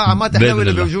القاعه ما تحلو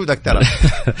الا بوجودك ترى.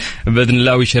 باذن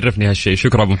الله، ويشرفني هالشيء.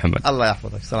 شكرا ابو محمد. الله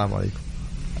يحفظك. السلام عليكم.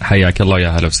 حياك الله، يا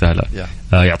هلا وسهلا.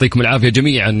 يعطيكم العافيه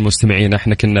جميعا مستمعين.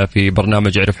 احنا كنا في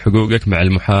برنامج اعرف حقوقك مع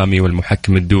المحامي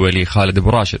والمحكم الدولي خالد ابو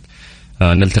راشد.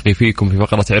 نلتقي فيكم في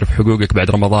فقرة اعرف حقوقك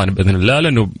بعد رمضان بإذن الله،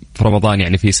 لأنه في رمضان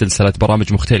يعني في سلسلة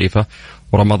برامج مختلفة،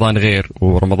 ورمضان غير،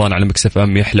 ورمضان على مكسف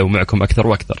أم يحلو معكم أكثر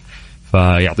وأكثر.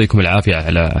 فيعطيكم العافية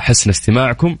على حسن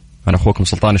استماعكم. أنا أخوكم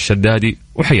سلطان الشدادي،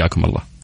 وحياكم الله.